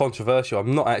very controversial.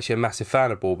 I'm not actually a massive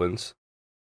fan of bourbons.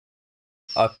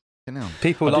 I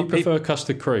prefer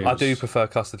custard creams. I do prefer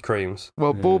custard creams.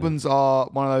 Well, bourbons are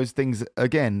one of those things,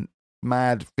 again,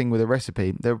 mad thing with a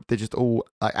recipe. They're just all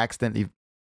like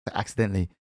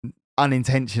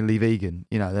unintentionally vegan.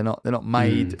 They're not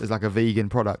made as like a vegan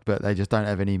product, but they just don't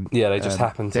have any. Yeah, they just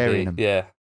happen to be. In them.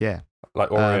 Yeah, like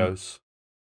Oreos.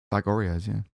 Like Oreos,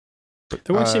 yeah.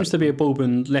 There always seems to be a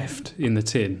bourbon left in the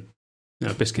tin,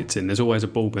 biscuit tin. There's always a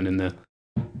bourbon in there.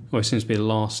 Always seems to be the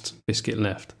last biscuit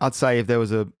left. I'd say if there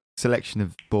was a selection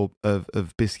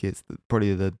of biscuits,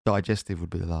 probably the digestive would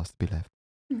be the last to be left.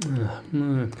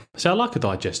 So I like a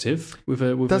digestive with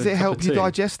a. Does it help you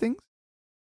digest things?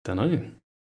 Don't know.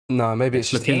 No, maybe it's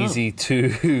just easy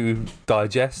to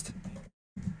digest.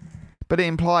 But it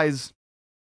implies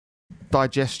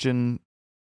digestion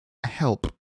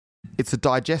help. It's a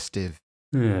digestive.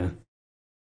 Yeah.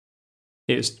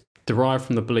 It's derived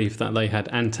from the belief that they had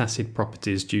antacid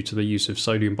properties due to the use of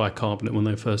sodium bicarbonate when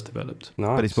they were first developed.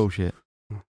 Nice. But it's bullshit.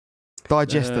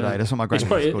 Digesterday, that's what my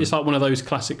granddad It's like one of those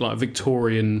classic like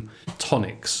Victorian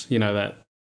tonics, that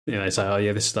they say, oh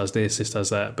yeah, this does this does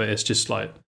that, but it's just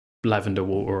like lavender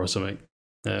water or something.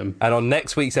 And on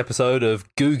next week's episode of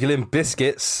Googling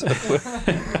Biscuits,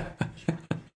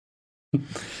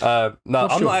 I'm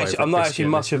not actually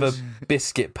much of a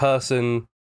biscuit person,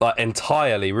 like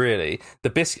entirely. Really,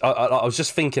 I was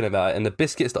just thinking about it, and the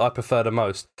biscuits that I prefer the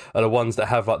most are the ones that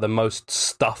have like the most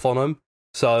stuff on them.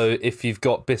 So if you've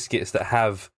got biscuits that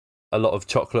have a lot of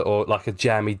chocolate or like a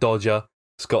jammy Dodger,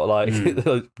 it's got like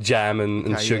jam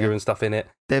and sugar and stuff in it.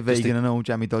 They're vegan and all,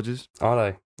 jammy Dodgers. Are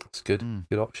they? That's good.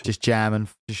 Good option. Just jam and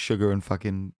just sugar and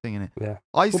fucking thing in it. Yeah.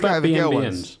 I used to go out with a girl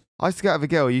once. I used to go out with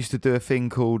a girl who used to do a thing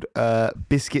called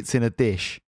biscuits in a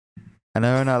dish. And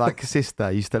her and her like sister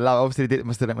used to love. Obviously, they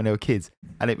must have done it when they were kids,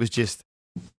 and it was just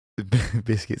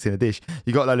biscuits in a dish.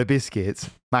 You got a load of biscuits,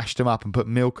 mashed them up, and put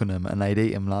milk on them, and they'd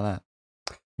eat them like that.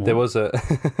 There was a.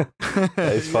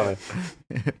 It's funny.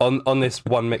 On this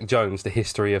one Mick Jones, the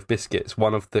history of biscuits.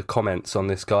 One of the comments on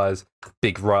this guy's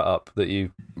big write up that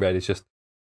you read is just,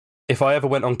 if I ever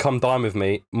went on Come Dine With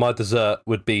Me, my dessert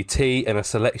would be tea and a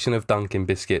selection of Dunkin'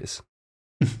 biscuits.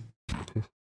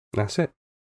 That's it.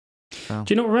 Do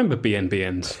you not remember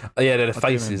BNBNs? Oh, yeah, they're the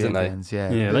faces, aren't they?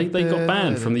 Yeah, they got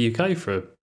banned from the UK for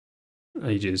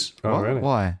ages. Oh, really?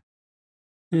 Why?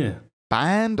 Yeah.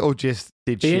 Banned or just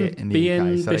did shit in the UK?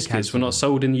 BN biscuits were not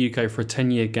sold in the UK for a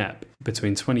 10-year gap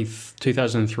between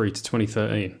 2003 to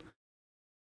 2013.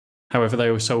 However,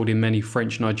 they were sold in many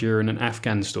French, Nigerian, and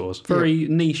Afghan stores. Very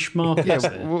niche markets.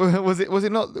 Was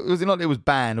it not? It was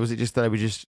banned. Or was it just that they were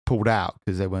just pulled out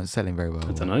because they weren't selling very well?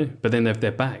 I don't know. But then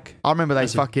they're back. I remember they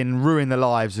fucking ruined the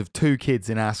lives of two kids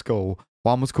in our school.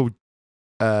 One was called,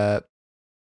 both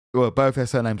their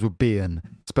surnames were Bien,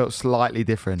 spelt slightly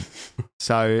different.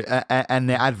 So, and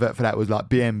the advert for that was like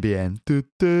BNBN.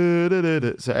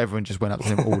 So everyone just went up to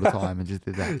him all the time and just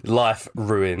did that. Life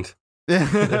ruined.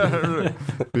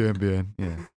 BNBN,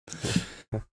 yeah.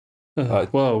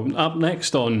 Well, up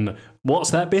next on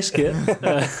What's That Biscuit?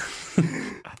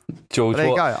 George, there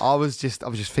you go. I was just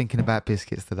thinking about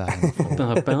biscuits today.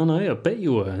 I bet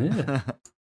you were. Yeah.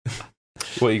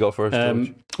 What you got for us,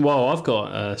 George? Well, I've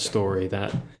got a story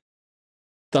that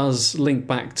does link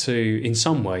back to, in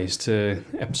some ways, to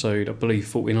episode, I believe,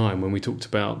 49, when we talked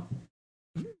about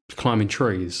climbing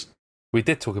trees. We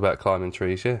did talk about climbing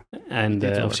trees, yeah. And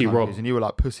obviously, Rob... And you were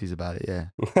like pussies about it, yeah.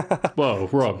 Well,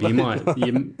 Rob, you might...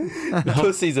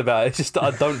 Pussies about it, it's just that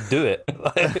I don't do it.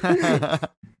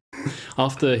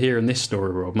 After hearing this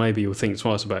story, Rob, maybe you'll think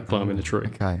twice about climbing a tree.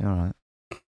 Okay, all right.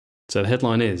 So the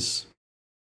headline is,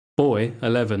 boy,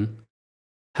 11,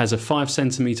 has a 5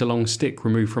 centimetre long stick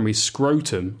removed from his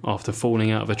scrotum after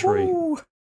falling out of a tree. Ooh.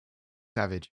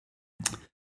 Savage.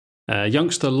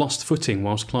 Youngster lost footing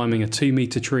whilst climbing a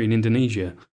 2-metre tree in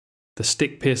Indonesia. The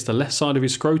stick pierced the left side of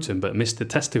his scrotum but missed the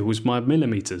testicles by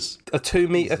millimetres. A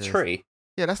 2-metre tree?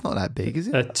 Yeah, that's not that big, is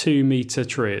it? A 2-metre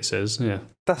tree, it says, yeah.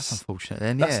 That's unfortunate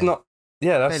then, yeah. That's not...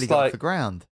 Yeah, that's barely like... got off the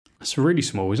ground. That's really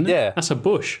small, isn't it? Yeah. That's a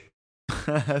bush.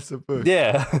 That's a bush.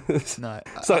 Yeah. No.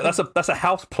 So that's a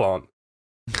house plant.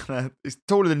 It's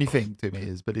taller than you think, 2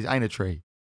 meters, but it ain't a tree.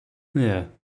 Yeah.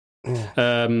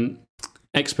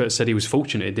 Experts said he was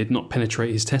fortunate it did not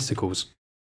penetrate his testicles.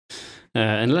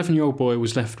 An 11-year-old boy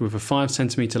was left with a 5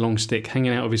 centimetre long stick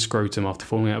hanging out of his scrotum after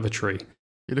falling out of a tree.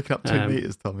 You're looking up 2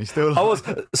 meters, Tommy. Still. I was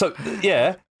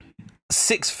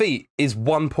 6 feet is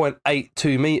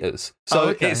 1.82 meters. So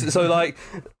it's like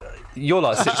you're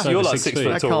like 6 foot tall,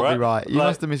 that can't right? be right. You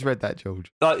must have misread that, George.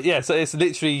 So it's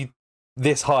literally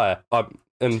this high.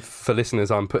 And for listeners,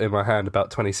 I'm putting my hand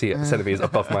about 20 centimeters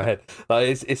above my head. Like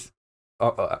it's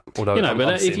although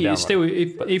but if you still,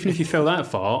 even if you fell that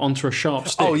far onto a sharp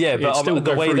stick, but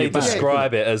the way they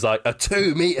describe it as like a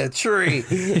 2 meter tree.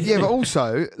 Yeah, but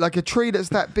also like a tree that's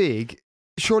that big,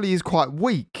 surely is quite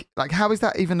weak. Like, how is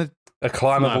that even a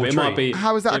climbable tree? It might be,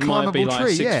 how is that a climbable tree? It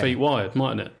might be like 6 feet wide,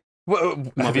 mightn't it?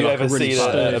 Well, have you ever seen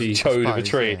a chode of a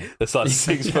tree that's like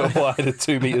 6 foot wide and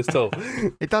 2 meters tall?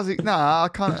 It doesn't. No, I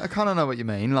kind of know what you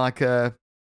mean. Like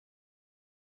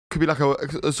could be like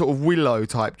a sort of willow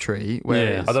type tree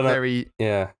where it's very.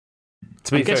 Yeah.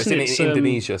 To be fair, it's in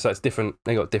Indonesia, so it's different.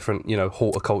 They got different,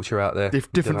 horticulture out there.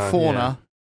 Different fauna.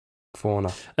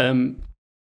 Fauna.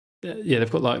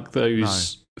 they've got like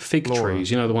those fig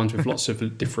trees, you know, the ones with lots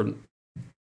of different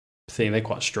things. They're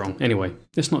quite strong. Anyway,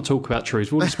 let's not talk about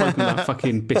trees. We've already spoken about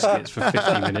fucking biscuits for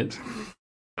 50 minutes.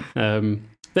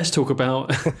 Let's talk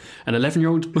about an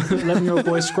 11-year-old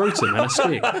boy's scrotum and a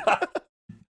stick.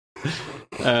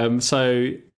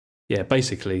 So, yeah,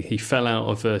 basically, he fell out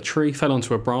of a tree, fell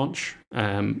onto a branch,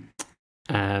 and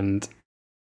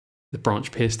the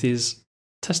branch pierced his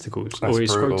testicles or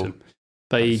his scrotum.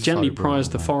 They gently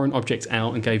prized the foreign object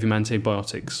out and gave him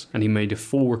antibiotics, and he made a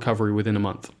full recovery within a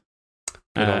month.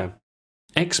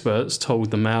 Experts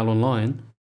told the Mail Online,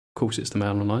 of course it's the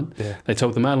Mail Online, they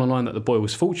told the Mail Online that the boy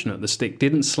was fortunate the stick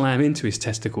didn't slam into his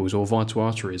testicles or vital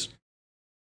arteries.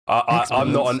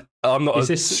 I'm not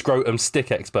a scrotum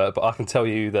stick expert, but I can tell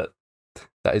you that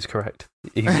is correct.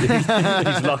 He's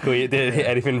lucky it didn't hit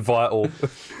anything vital.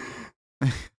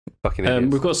 Fucking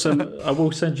idiots. We've got some. I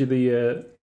will send you the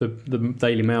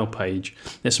Daily Mail page.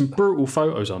 There's some brutal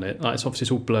photos on it. Like,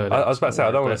 it's all blurred out. I was about to say,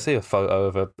 I don't want to see a photo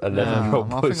of a 11-year-old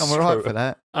boy. I think I'm alright for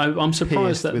that. I'm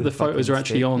surprised that the photos are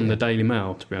actually on the Daily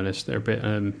Mail, to be honest. They're a bit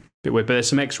weird. But there's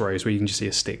some x-rays where you can just see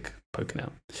a stick poking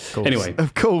out. Anyway.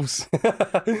 Of course.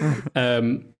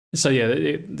 So,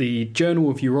 yeah, the Journal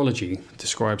of Urology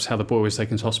describes how the boy was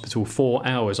taken to hospital 4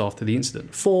 hours after the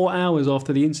incident. 4 hours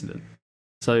after the incident.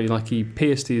 So, like, he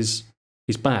pierced his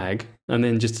bag and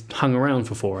then just hung around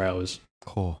for 4 hours.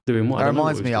 Doing what? That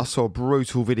reminds me, I saw a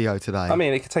brutal video today. I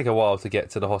mean, it could take a while to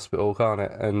get to the hospital, can't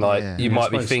it? And you might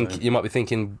be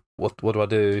thinking, what do I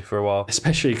do for a while?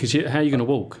 Especially because how are you going to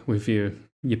walk with your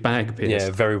bag pierced?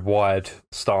 Yeah, very wide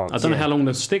stance. I don't know how long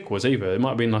the stick was either. It might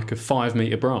have been like a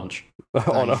 5-meter branch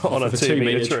on a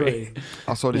 2-meter tree.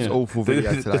 I saw this awful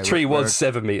video today. The tree was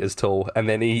 7 meters tall, and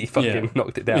then he fucking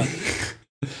knocked it down.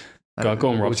 Go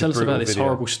on, Rob. Tell us about this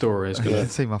horrible story. You can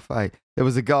see my face. There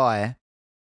was a guy,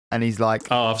 and he's like...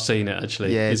 Oh, I've seen it,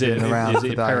 actually. Yeah, is it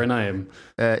perineum?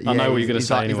 I know what you're going to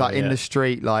say anyway. He's like in the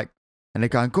street, like, and they're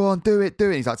going, go on, do it.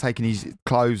 He's like taking his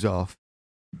clothes off.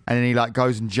 And then he like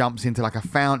goes and jumps into like a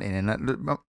fountain.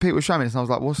 And people were showing me this, and I was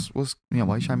like, what's why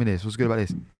are you showing me this? What's good about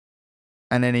this?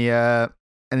 And then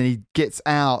he gets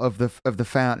out of the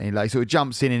fountain. Like, sort of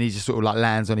jumps in and he just sort of like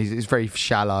lands on it's very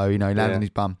shallow, he lands on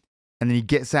his bum. And then he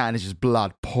gets out and there's just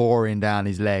blood pouring down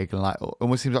his leg, and like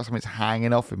almost seems like something's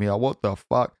hanging off him. You're like, what the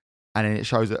fuck? And then it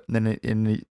shows that. And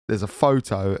then there's a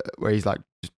photo where he's like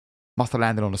just must have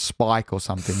landed on a spike or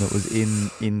something that was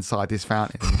inside this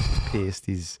fountain, and it's just pierced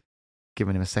his,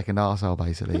 giving him a second arsehole.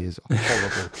 Basically, is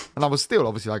horrible. And I was still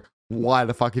obviously like, why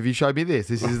the fuck have you showed me this?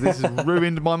 This has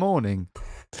ruined my morning.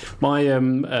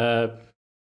 My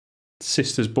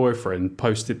sister's boyfriend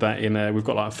posted that in we've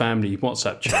got like a family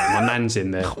WhatsApp chat. My nan's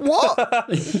in there. What?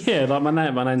 Yeah, like my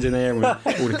nan's in there with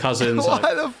all the cousins. Why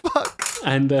the fuck?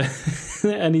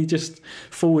 And he just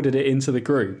forwarded it into the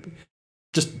group.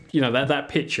 Just, that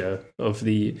picture of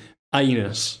the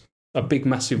anus, a big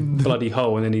massive bloody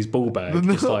hole, and then his ball bag,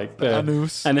 just like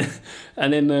anus. And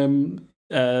then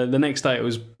the next day it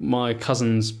was my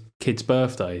cousin's kid's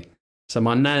birthday. So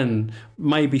my nan,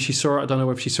 maybe she saw it. I don't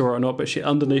know if she saw it or not, but she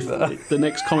underneath the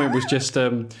next comment was just,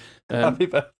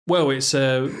 well, it's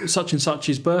such and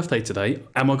such's birthday today.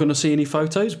 Am I going to see any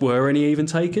photos? Were any even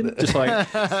taken? Just like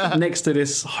next to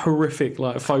this horrific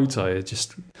like photo,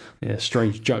 just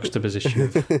strange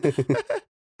juxtaposition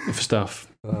of stuff.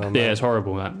 Oh, yeah, it's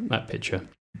horrible that picture.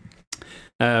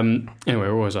 Anyway,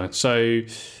 where was I? So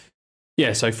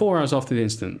 4 hours after the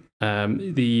incident,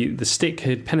 the stick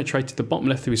had penetrated the bottom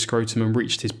left of his scrotum and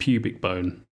reached his pubic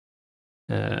bone.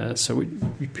 So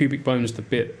pubic bone is the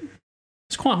bit...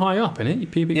 It's quite high up, isn't it? Your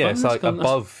pubic bone? Yeah, it's like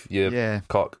above your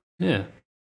cock. Yeah.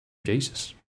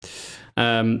 Jesus.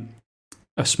 A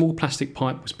small plastic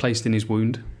pipe was placed in his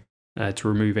wound to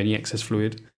remove any excess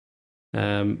fluid.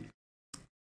 And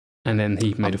then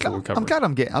he made a full recovery.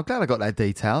 I'm glad I got that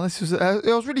detail. This was I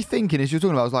was really thinking as you were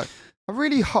talking about. I was like, I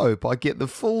really hope I get the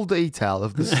full detail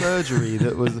of the surgery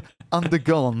that was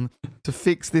undergone to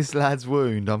fix this lad's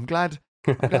wound. I'm glad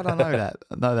I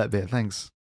know that bit. Thanks.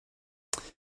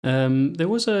 There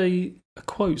was a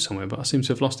quote somewhere, but I seem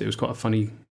to have lost it. It was quite a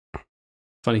funny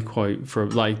quote for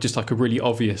just like a really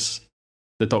obvious.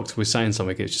 The doctor was saying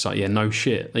something. It was just like, yeah, no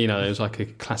shit. It was like a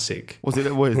classic. Was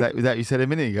that you said a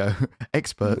minute ago?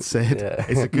 Experts said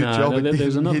it's a good job. No, there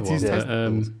was another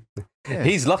one.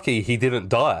 He's lucky he didn't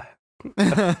die.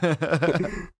 Well,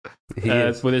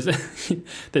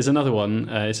 there's another one.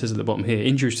 It says at the bottom here,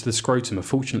 injuries to the scrotum are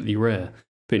fortunately rare.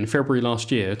 But in February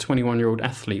last year, a 21-year-old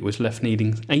athlete was left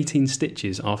needing 18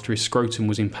 stitches after his scrotum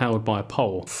was impaled by a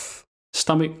pole.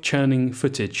 Stomach churning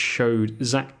footage showed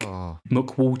Zach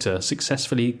McWalter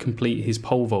successfully complete his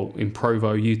pole vault in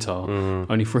Provo, Utah,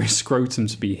 only for his scrotum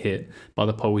to be hit by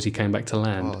the pole as he came back to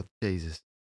land. Oh, Jesus.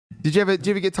 Did you ever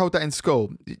get told that in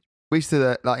school? We used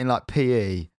to, in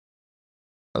PE,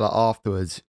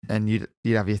 afterwards, and you'd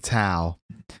have your towel,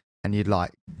 and you'd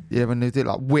when they do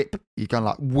whip, you'd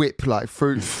go whip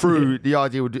through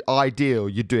the ideal,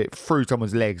 you'd do it through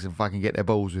someone's legs and fucking get their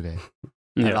balls with it.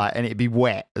 And it'd be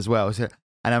wet as well. So,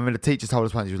 and I remember the teacher told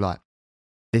us once, he was like,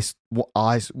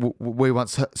 we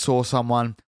once saw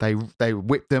someone, they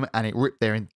whipped them and it ripped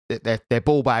their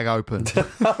ball bag open.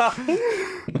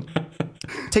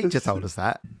 Teacher told us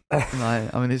that.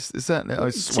 It's certainly.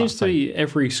 It seems to be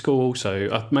every school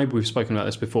also, maybe we've spoken about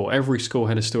this before, every school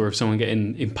had a story of someone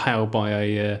getting impaled by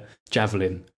a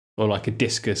javelin or a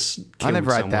discus. I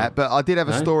never had that, but I did have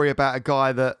a story about a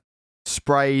guy that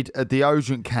sprayed a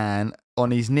deodorant can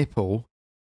on his nipple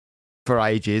for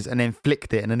ages and then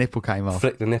flicked it and the nipple came off.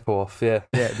 Flicked the nipple off, yeah.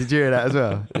 Yeah, did you hear that as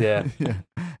well? Yeah.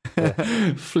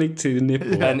 Flicked the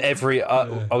nipple. Yeah. And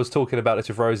I was talking about this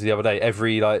with Rosie the other day,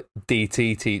 every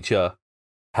DT teacher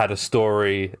had a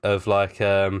story of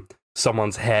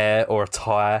someone's hair or a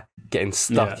tie getting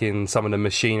stuck in some of the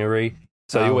machinery.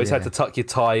 So you always had to tuck your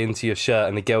tie into your shirt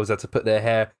and the girls had to put their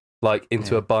hair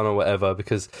into a bun or whatever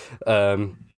because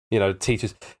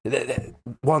teachers,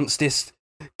 once this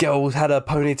girl had a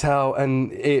ponytail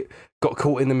and it got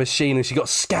caught in the machine and she got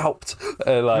scalped.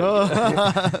 She's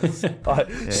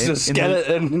a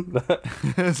skeleton.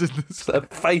 A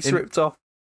face ripped off.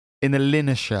 In the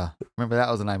linisher. Remember that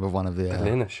was the name of one of the...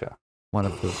 linisher? One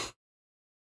of the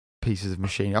pieces of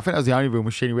machinery. I think that was the only real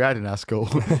machinery we had in our school.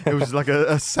 It was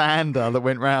a sander that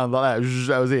went round like that.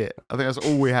 That was it. I think that's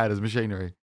all we had as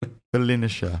machinery. The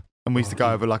linisher. And we used to go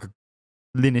over a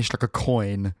linish a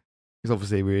coin. Because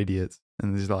obviously we're idiots.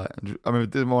 And there's I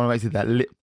remember one of my mates did that.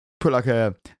 Put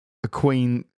a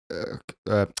queen...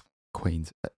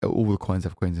 queens. All the coins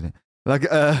have queens in it.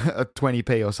 A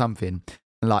 20p or something.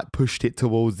 And pushed it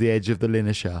towards the edge of the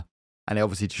linisher. And it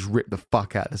obviously just ripped the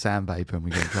fuck out of the sandpaper and we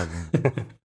got in trouble.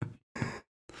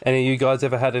 Any of you guys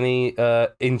ever had any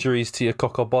injuries to your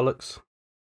cock or bollocks?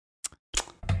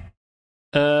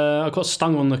 I got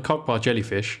stung on the cock by a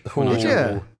jellyfish. Did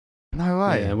you? No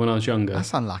way. Yeah, when I was younger.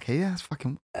 That's unlucky. Yeah, that's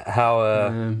fucking... How...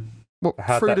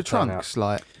 through the trunks?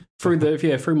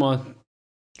 Through my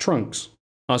trunks.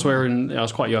 I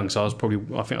was quite young, so I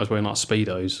think I was wearing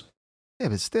Speedos. Yeah,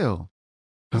 but still.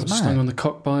 I was stung on the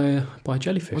cock by a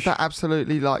jellyfish. Was that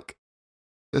absolutely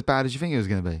as bad as you think it was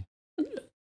going to be?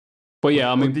 Well,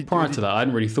 yeah, prior to that, I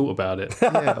hadn't really thought about it.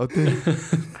 Yeah,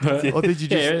 or did you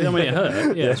just... Yeah, it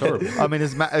hurt. Yeah, it's horrible.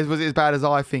 Was it as bad as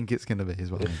I think it's going to be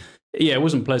as well? Yeah, it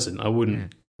wasn't pleasant. I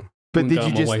wouldn't. But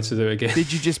did you way to do it again?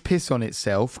 Did you just piss on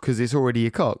itself because it's already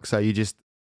a cock? So you just...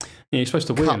 Yeah, you're supposed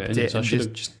to wheel it, so I should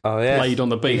have just laid on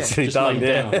the beach. Yeah, just laid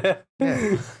down.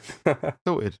 Yeah.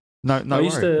 Sorted. No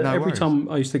Every time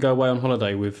I used to go away on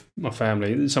holiday with my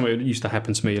family, something used to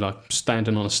happen to me,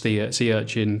 standing on a sea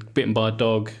urchin, bitten by a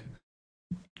dog,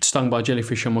 stung by a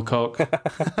jellyfish on my cock.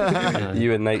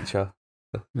 You and nature.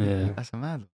 Yeah, that's a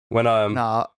mad. When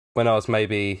I was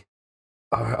maybe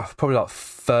probably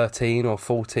 13 or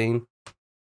 14.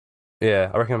 Yeah,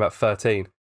 I reckon about 13.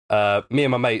 Me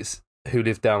and my mates who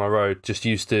lived down the road just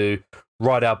used to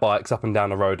ride our bikes up and down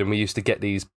the road, and we used to get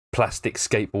these plastic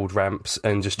skateboard ramps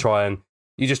and just try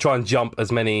and jump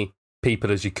as many people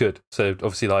as you could. So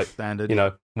obviously standard,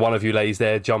 one of you lays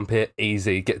there, jump it,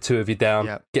 easy, get two of you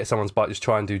down, get someone's bike, just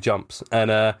try and do jumps.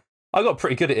 And I got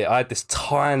pretty good at it. I had this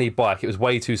tiny bike, it was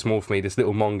way too small for me, this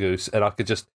little mongoose, and I could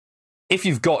just, if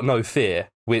you've got no fear,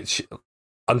 which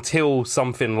until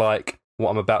something like what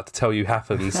I'm about to tell you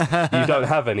happens, you don't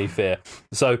have any fear.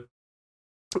 So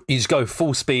you just go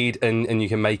full speed and you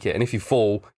can make it. And if you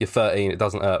fall, you're 13, it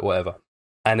doesn't hurt, whatever.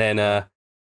 And then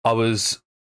I was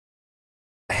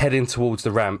heading towards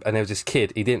the ramp, and there was this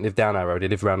kid. He didn't live down our road, he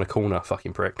lived around the corner,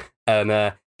 fucking prick.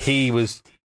 And he was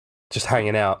just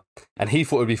hanging out, and he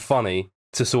thought it would be funny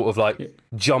to sort of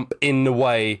jump in the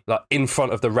way, in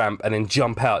front of the ramp, and then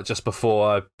jump out just before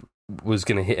I was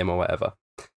going to hit him or whatever.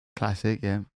 Classic,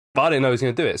 yeah. But I didn't know he was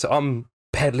going to do it. So I'm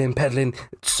pedaling.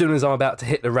 As soon as I'm about to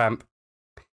hit the ramp,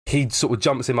 he sort of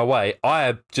jumps in my way.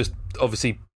 I just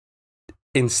obviously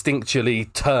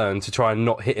instinctually turn to try and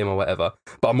not hit him or whatever,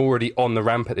 but I'm already on the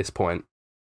ramp at this point.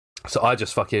 So I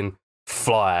just fucking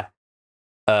fly.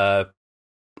 And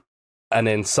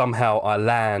then somehow I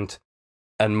land,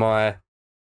 and my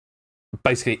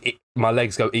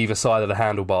legs go either side of the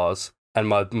handlebars, and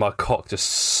my cock just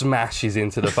smashes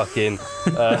into the fucking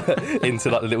into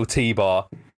the little T-bar.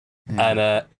 Yeah.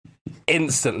 And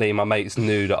instantly my mates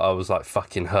knew that I was like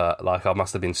fucking hurt. Like I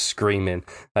must have been screaming.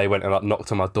 They went and like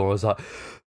knocked on my door. I was like,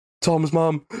 Tom's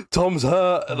mum, Tom's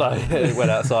hurt. Like went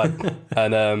outside,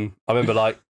 and I remember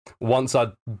like once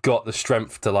I'd got the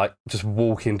strength to like just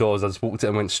walk indoors, I just walked in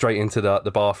and went straight into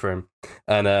the bathroom,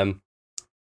 and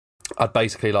I'd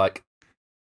basically like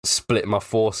split my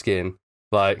foreskin,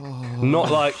 like not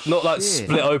like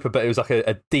split open, but it was like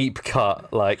a deep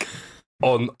cut, like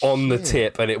on the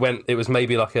tip, and it was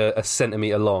maybe like a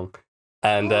centimetre long,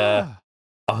 and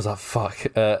I was like, fuck.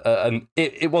 And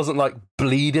it wasn't like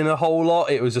bleeding a whole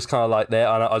lot. It was just kind of like there.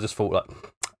 And I just thought,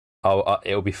 like,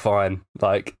 it'll be fine.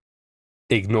 Like,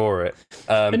 ignore it.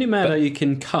 Isn't it mad that you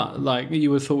can cut? Like,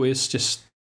 you would have thought it's just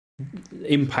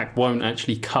impact won't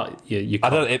actually cut you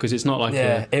cut because it's not like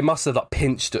it must have like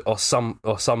pinched or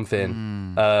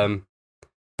something.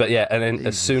 But yeah, and then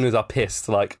as soon as I pissed,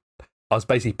 like, I was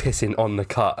basically pissing on the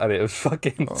cut, and it was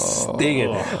fucking stinging.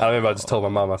 I remember I just told my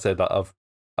mum, I said, like, I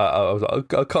was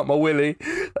like, I cut my willy,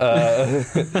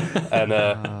 and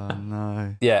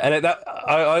no. Yeah, and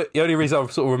the only reason I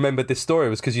sort of remembered this story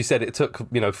was because you said it took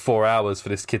 4 hours for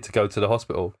this kid to go to the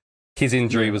hospital. His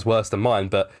injury was worse than mine,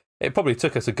 but it probably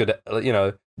took us a good,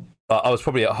 I was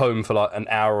probably at home for like an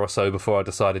hour or so before I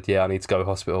decided, I need to go to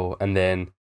hospital, and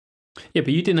then. Yeah,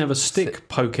 but you didn't have a stick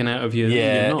poking out of your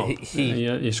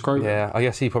your scrotum. Yeah, I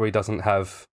guess he probably doesn't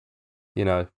have,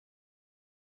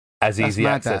 as easy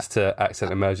access to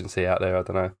accident emergency out there. I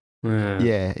don't know.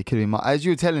 Yeah, it could be. As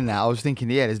you were telling that, I was thinking,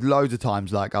 there's loads of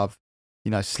times like I've,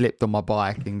 slipped on my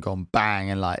bike and gone bang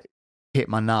and like hit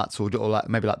my nuts or like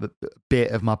maybe like the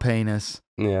bit of my penis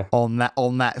on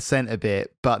that centre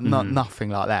bit, but nothing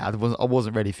like that. I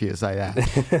wasn't ready for you to say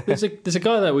that. There's a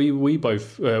guy that we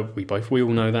all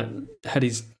know that had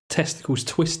his testicles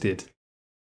twisted.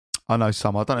 I know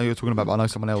some. I don't know who you're talking about, but I know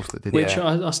someone else that did. Which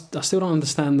I still don't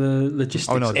understand the logistics.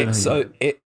 Oh no,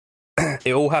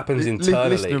 it all happens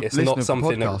internally. It's not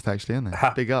something podcast, actually, isn't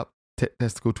it? Big up.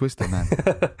 Testicle twister, man.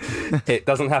 It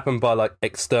doesn't happen by like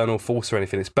external force or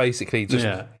anything. It's basically just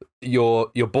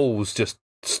your balls just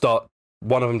start.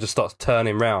 One of them just starts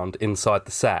turning round inside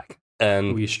the sack,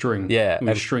 and your string,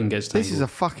 your string gets tangled. This is a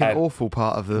fucking awful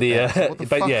part of it's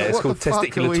called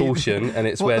testicular torsion, and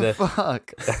it's where the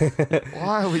fuck.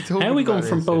 Why are we talking? How are we gone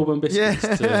from Bourbon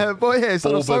biscuits to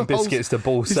Bourbon biscuits to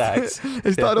ball sacks?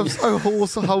 It started off so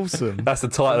wholesome. That's the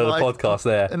title of the podcast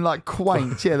there, and like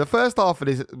quaint. Yeah, the first half of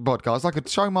this podcast, I could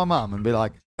show my mum and be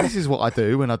like, "This is what I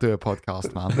do when I do a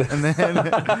podcast, mum," and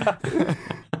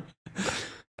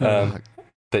then.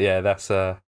 But yeah, that's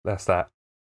that.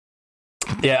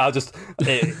 Yeah,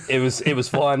 it was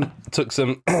fine. Took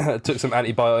some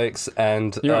antibiotics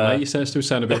and mate, you still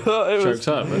sound a bit choked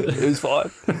up. It was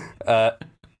fine.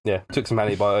 Took some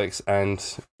antibiotics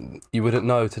and you wouldn't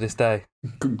know to this day.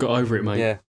 Got over it, mate.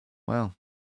 Yeah. Well,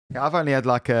 I've only had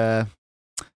like a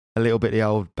little bit of the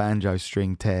old banjo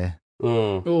string tear.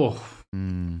 Not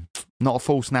a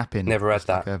full snapping. Never had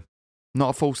that. Not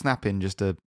a full snapping, just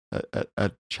a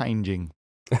changing.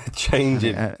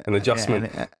 An adjustment.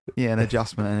 An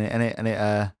adjustment, and it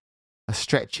a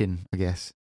stretching, I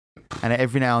guess. And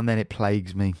every now and then it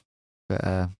plagues me. But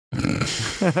do you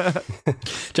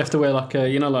have to wear like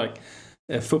like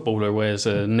a footballer wears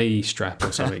a knee strap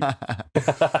or something?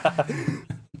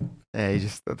 Yeah, you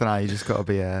just I don't know. You just got to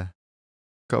be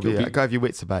go have your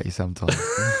wits about you sometimes.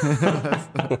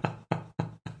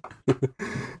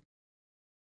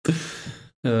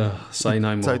 Say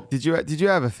no more. So did you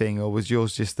have a thing, or was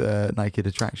yours just a naked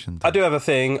attraction thing? I do have a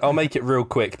thing. I'll make it real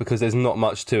quick because there's not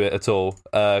much to it at all.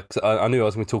 'Cause I knew I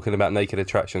was going to be talking about naked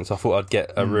attraction, so I thought I'd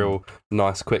get a real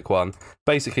nice quick one.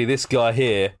 Basically, this guy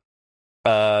here,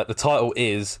 the title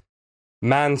is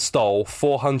 "Man Stole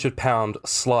 £400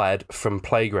 Slide from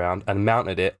Playground and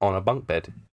Mounted It on a Bunk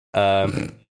Bed."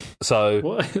 So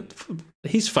what?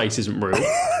 His face isn't real.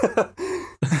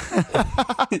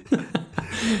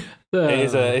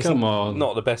 It's come on.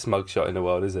 Not the best mugshot in the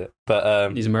world, is it?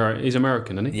 But he's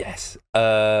American, isn't he? Yes.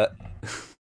 I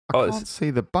can't see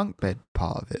the bunk bed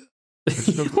part of it.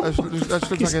 It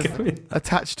looks like it's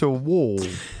attached to a wall.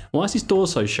 Why is his door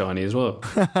so shiny as well?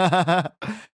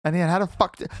 And how the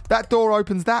fuck that door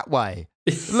opens that way?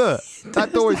 Look,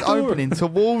 that door is opening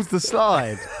towards the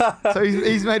slide. So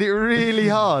he's made it really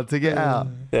hard to get out.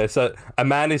 Yeah, so a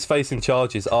man is facing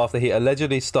charges after he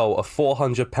allegedly stole a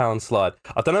 £400 slide.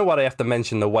 I don't know why they have to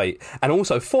mention the weight. And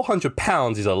also,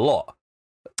 £400 is a lot.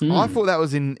 I thought that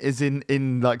was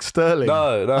in like sterling.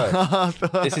 No.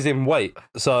 This is in weight.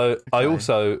 So okay. I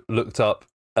also looked up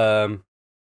how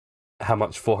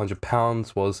much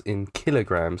 £400 was in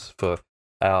kilograms for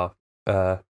our,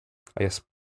 I guess,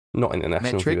 not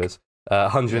international viewers.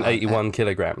 181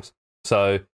 kilograms.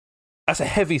 So that's a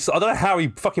heavy. I don't know how he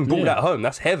fucking brought that home.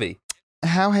 That's heavy.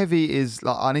 How heavy is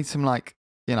like? I need some like.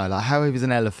 You know, like how heavy is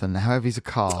an elephant? How heavy is a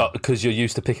car? Because you're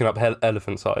used to picking up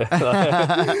elephants, are you?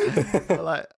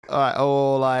 Like, all right,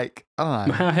 or like I don't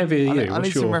know. How heavy are you? I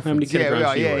need some reference. How many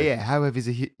kilograms yeah. How heavy is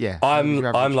a yeah?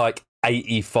 I'm like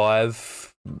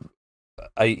 85,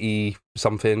 80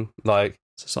 something. Like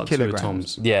it's like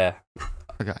kilograms. Yeah.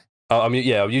 Okay. I'm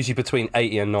usually between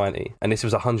 80 and 90, and this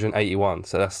was 181.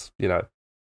 So that's yeah,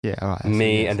 all right.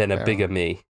 Me and then a bigger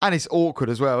me. And it's awkward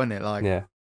as well, isn't it? Like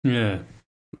yeah.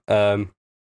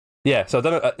 Yeah, so I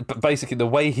don't know, but basically the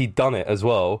way he'd done it as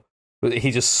well,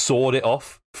 he just sawed it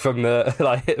off from the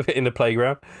like in the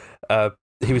playground.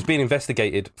 He was being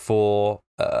investigated for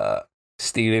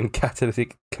stealing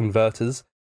catalytic converters.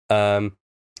 As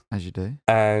you do.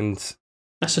 And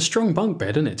that's a strong bunk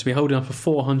bed, isn't it? To be holding up a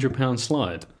 400-pound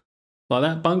slide. Like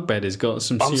that bunk bed has got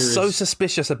some serious... I'm so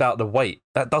suspicious about the weight.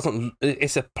 That doesn't...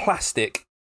 It's a plastic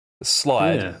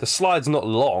slide. Yeah. The slide's not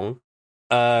long.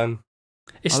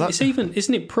 It's even,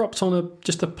 isn't it propped on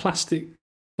just a plastic,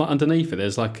 like underneath it?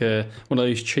 There's like one of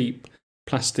those cheap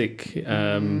plastic.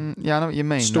 Yeah, I know what you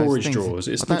mean. Storage drawers.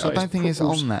 I don't think it's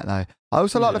on that though. I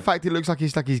also like the fact it looks like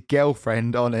he's like his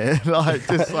girlfriend on it. Like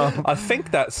just. I think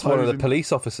that's one of the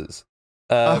police officers.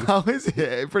 How is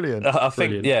it? Brilliant. I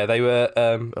think they were.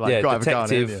 Like,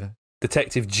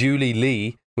 Detective Julie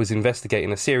Lee was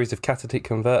investigating a series of catalytic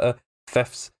converter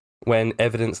thefts when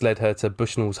evidence led her to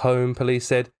Bushnell's home. Police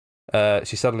said.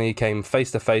 She suddenly came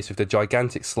face to face with the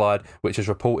gigantic slide, which was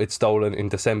reported stolen in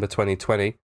December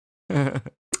 2020.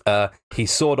 He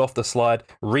sawed off the slide,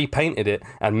 repainted it,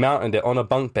 and mounted it on a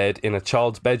bunk bed in a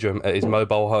child's bedroom at his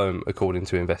mobile home, according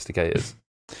to investigators.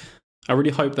 I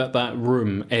really hope that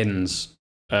room ends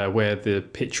where the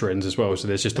picture ends as well, so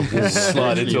there's just a wall.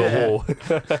 Slide into a wall.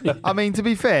 I mean, to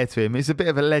be fair to him, it's a bit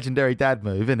of a legendary dad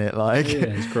move, isn't it? Like,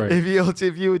 it's great. If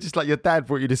you were just like your dad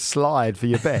brought you to slide for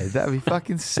your bed, that would be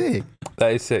fucking sick.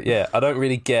 That is it, yeah. I don't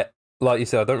really get, like you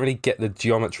said, I don't really get the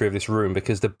geometry of this room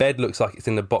because the bed looks like it's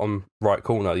in the bottom right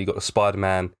corner. You've got the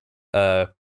Spider-Man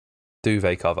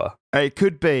duvet cover. It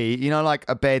could be, like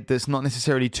a bed that's not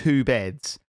necessarily two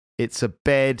beds. It's a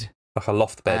bed. Like a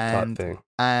loft bed type thing.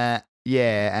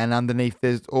 Yeah, and underneath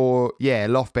there's,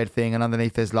 loft bed thing, and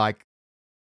underneath there's like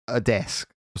a desk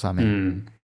or something.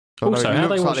 Also, how are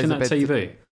they watching that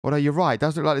TV? Well, no, you're right. It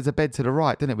does look like there's a bed to the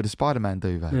right, doesn't it, with a Spider-Man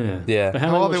duvet? Yeah. But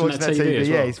how are they watching that TV as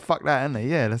well? Yeah, he's fucked that, isn't he?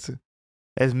 Yeah,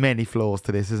 there's many flaws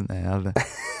to this, isn't there?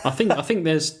 I think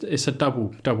it's a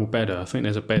double bedder. I think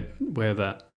there's a bed where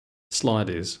that slide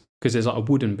is because there's like a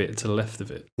wooden bit to the left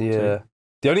of it. Yeah. So,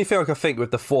 the only thing I can think with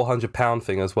the 400-pound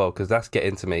thing as well, because that's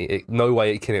getting to me. No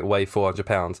way can it weigh 400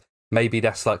 pounds. Maybe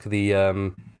that's like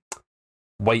the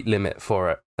weight limit for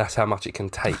it. That's how much it can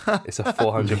take. It's a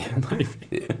 400.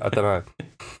 I don't know.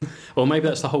 Or maybe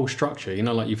that's the whole structure.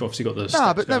 Like you've obviously got the.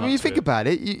 When you think about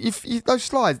it, you those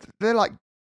slides,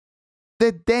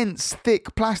 they're dense,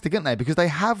 thick plastic, aren't they? Because they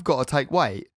have got to take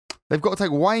weight. They've got to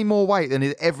take way more weight than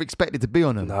is ever expected to be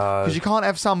on them. Because you can't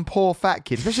have some poor fat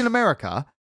kid, especially in America.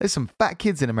 There's some fat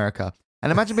kids in America,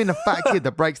 and imagine being a fat kid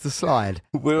that breaks the slide.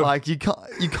 Like you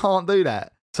can't do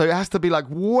that. So it has to be like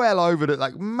well over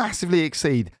massively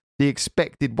exceed the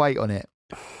expected weight on it.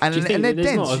 And they're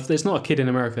dense. There's not a kid in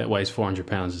America that weighs 400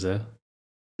 pounds, is there?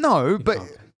 No, but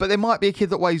there might be a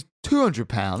kid that weighs 200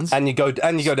 pounds. And you go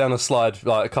down a slide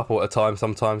like a couple at a time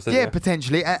sometimes. Yeah,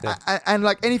 potentially. And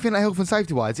like anything like health and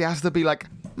safety wise, it has to be like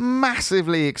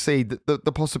massively exceed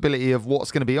the possibility of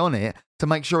what's going to be on it to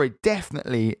make sure it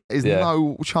definitely is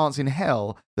no chance in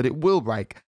hell that it will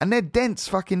break. And they're dense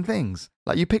fucking things.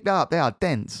 Like you pick that up, they are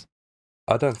dense.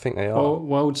 I don't think they are. Well,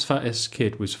 world's fattest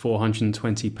kid was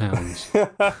 420 pounds.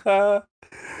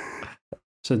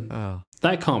 So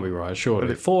that can't be right,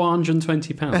 surely.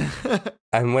 420 pounds.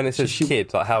 And when it says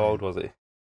kid, like how old was he?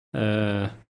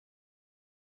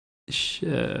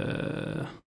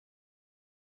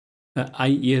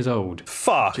 8 years old.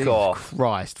 Fuck Jesus off.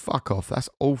 Christ, fuck off. That's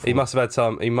awful. He must have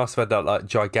had that like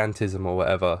gigantism or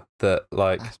whatever that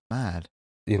like. That's mad.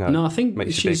 No, I think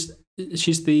she's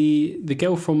the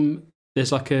girl from.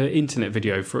 There's like an internet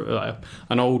video for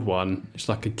an old one. It's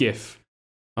like a GIF.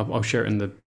 I'll share it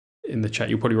in the chat.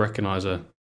 You'll probably recognise her.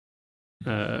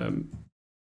 But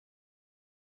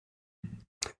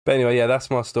anyway, yeah, that's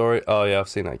my story. Oh yeah, I've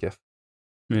seen that GIF.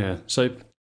 Yeah, so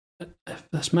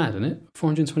that's mad, isn't it?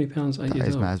 420 pounds, 8 years old. That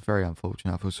is mad. It's very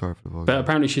unfortunate. I feel sorry for the boy. But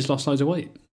apparently she's lost loads of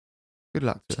weight. Good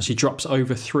luck to her. So she drops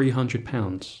over 300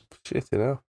 pounds. Shit,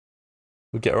 We'll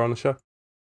get her on the show.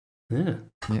 Yeah.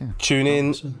 Tune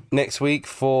in next week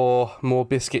for more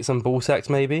biscuits and ball sacks,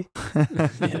 maybe.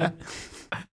 Yeah.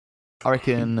 I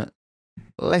reckon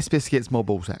Less biscuits, more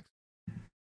ball sacks.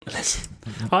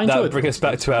 I enjoyed that. Bring us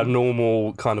back to our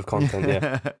normal kind of content.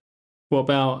 Yeah. What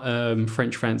about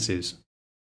French Fancies?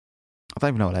 I don't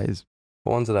even know what that is.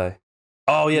 What ones are they?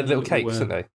 Oh yeah, little cakes, aren't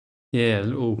they? Yeah,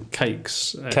 little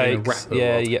cakes. Cakes.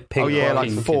 Yeah, pink. Oh yeah, like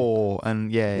pink 4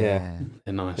 and yeah.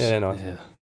 They're nice. Yeah, they're nice. Yeah.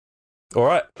 All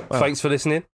right. Well, thanks for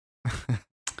listening.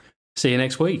 See you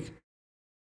next week.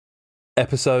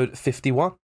 Episode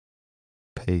 51.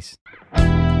 Peace.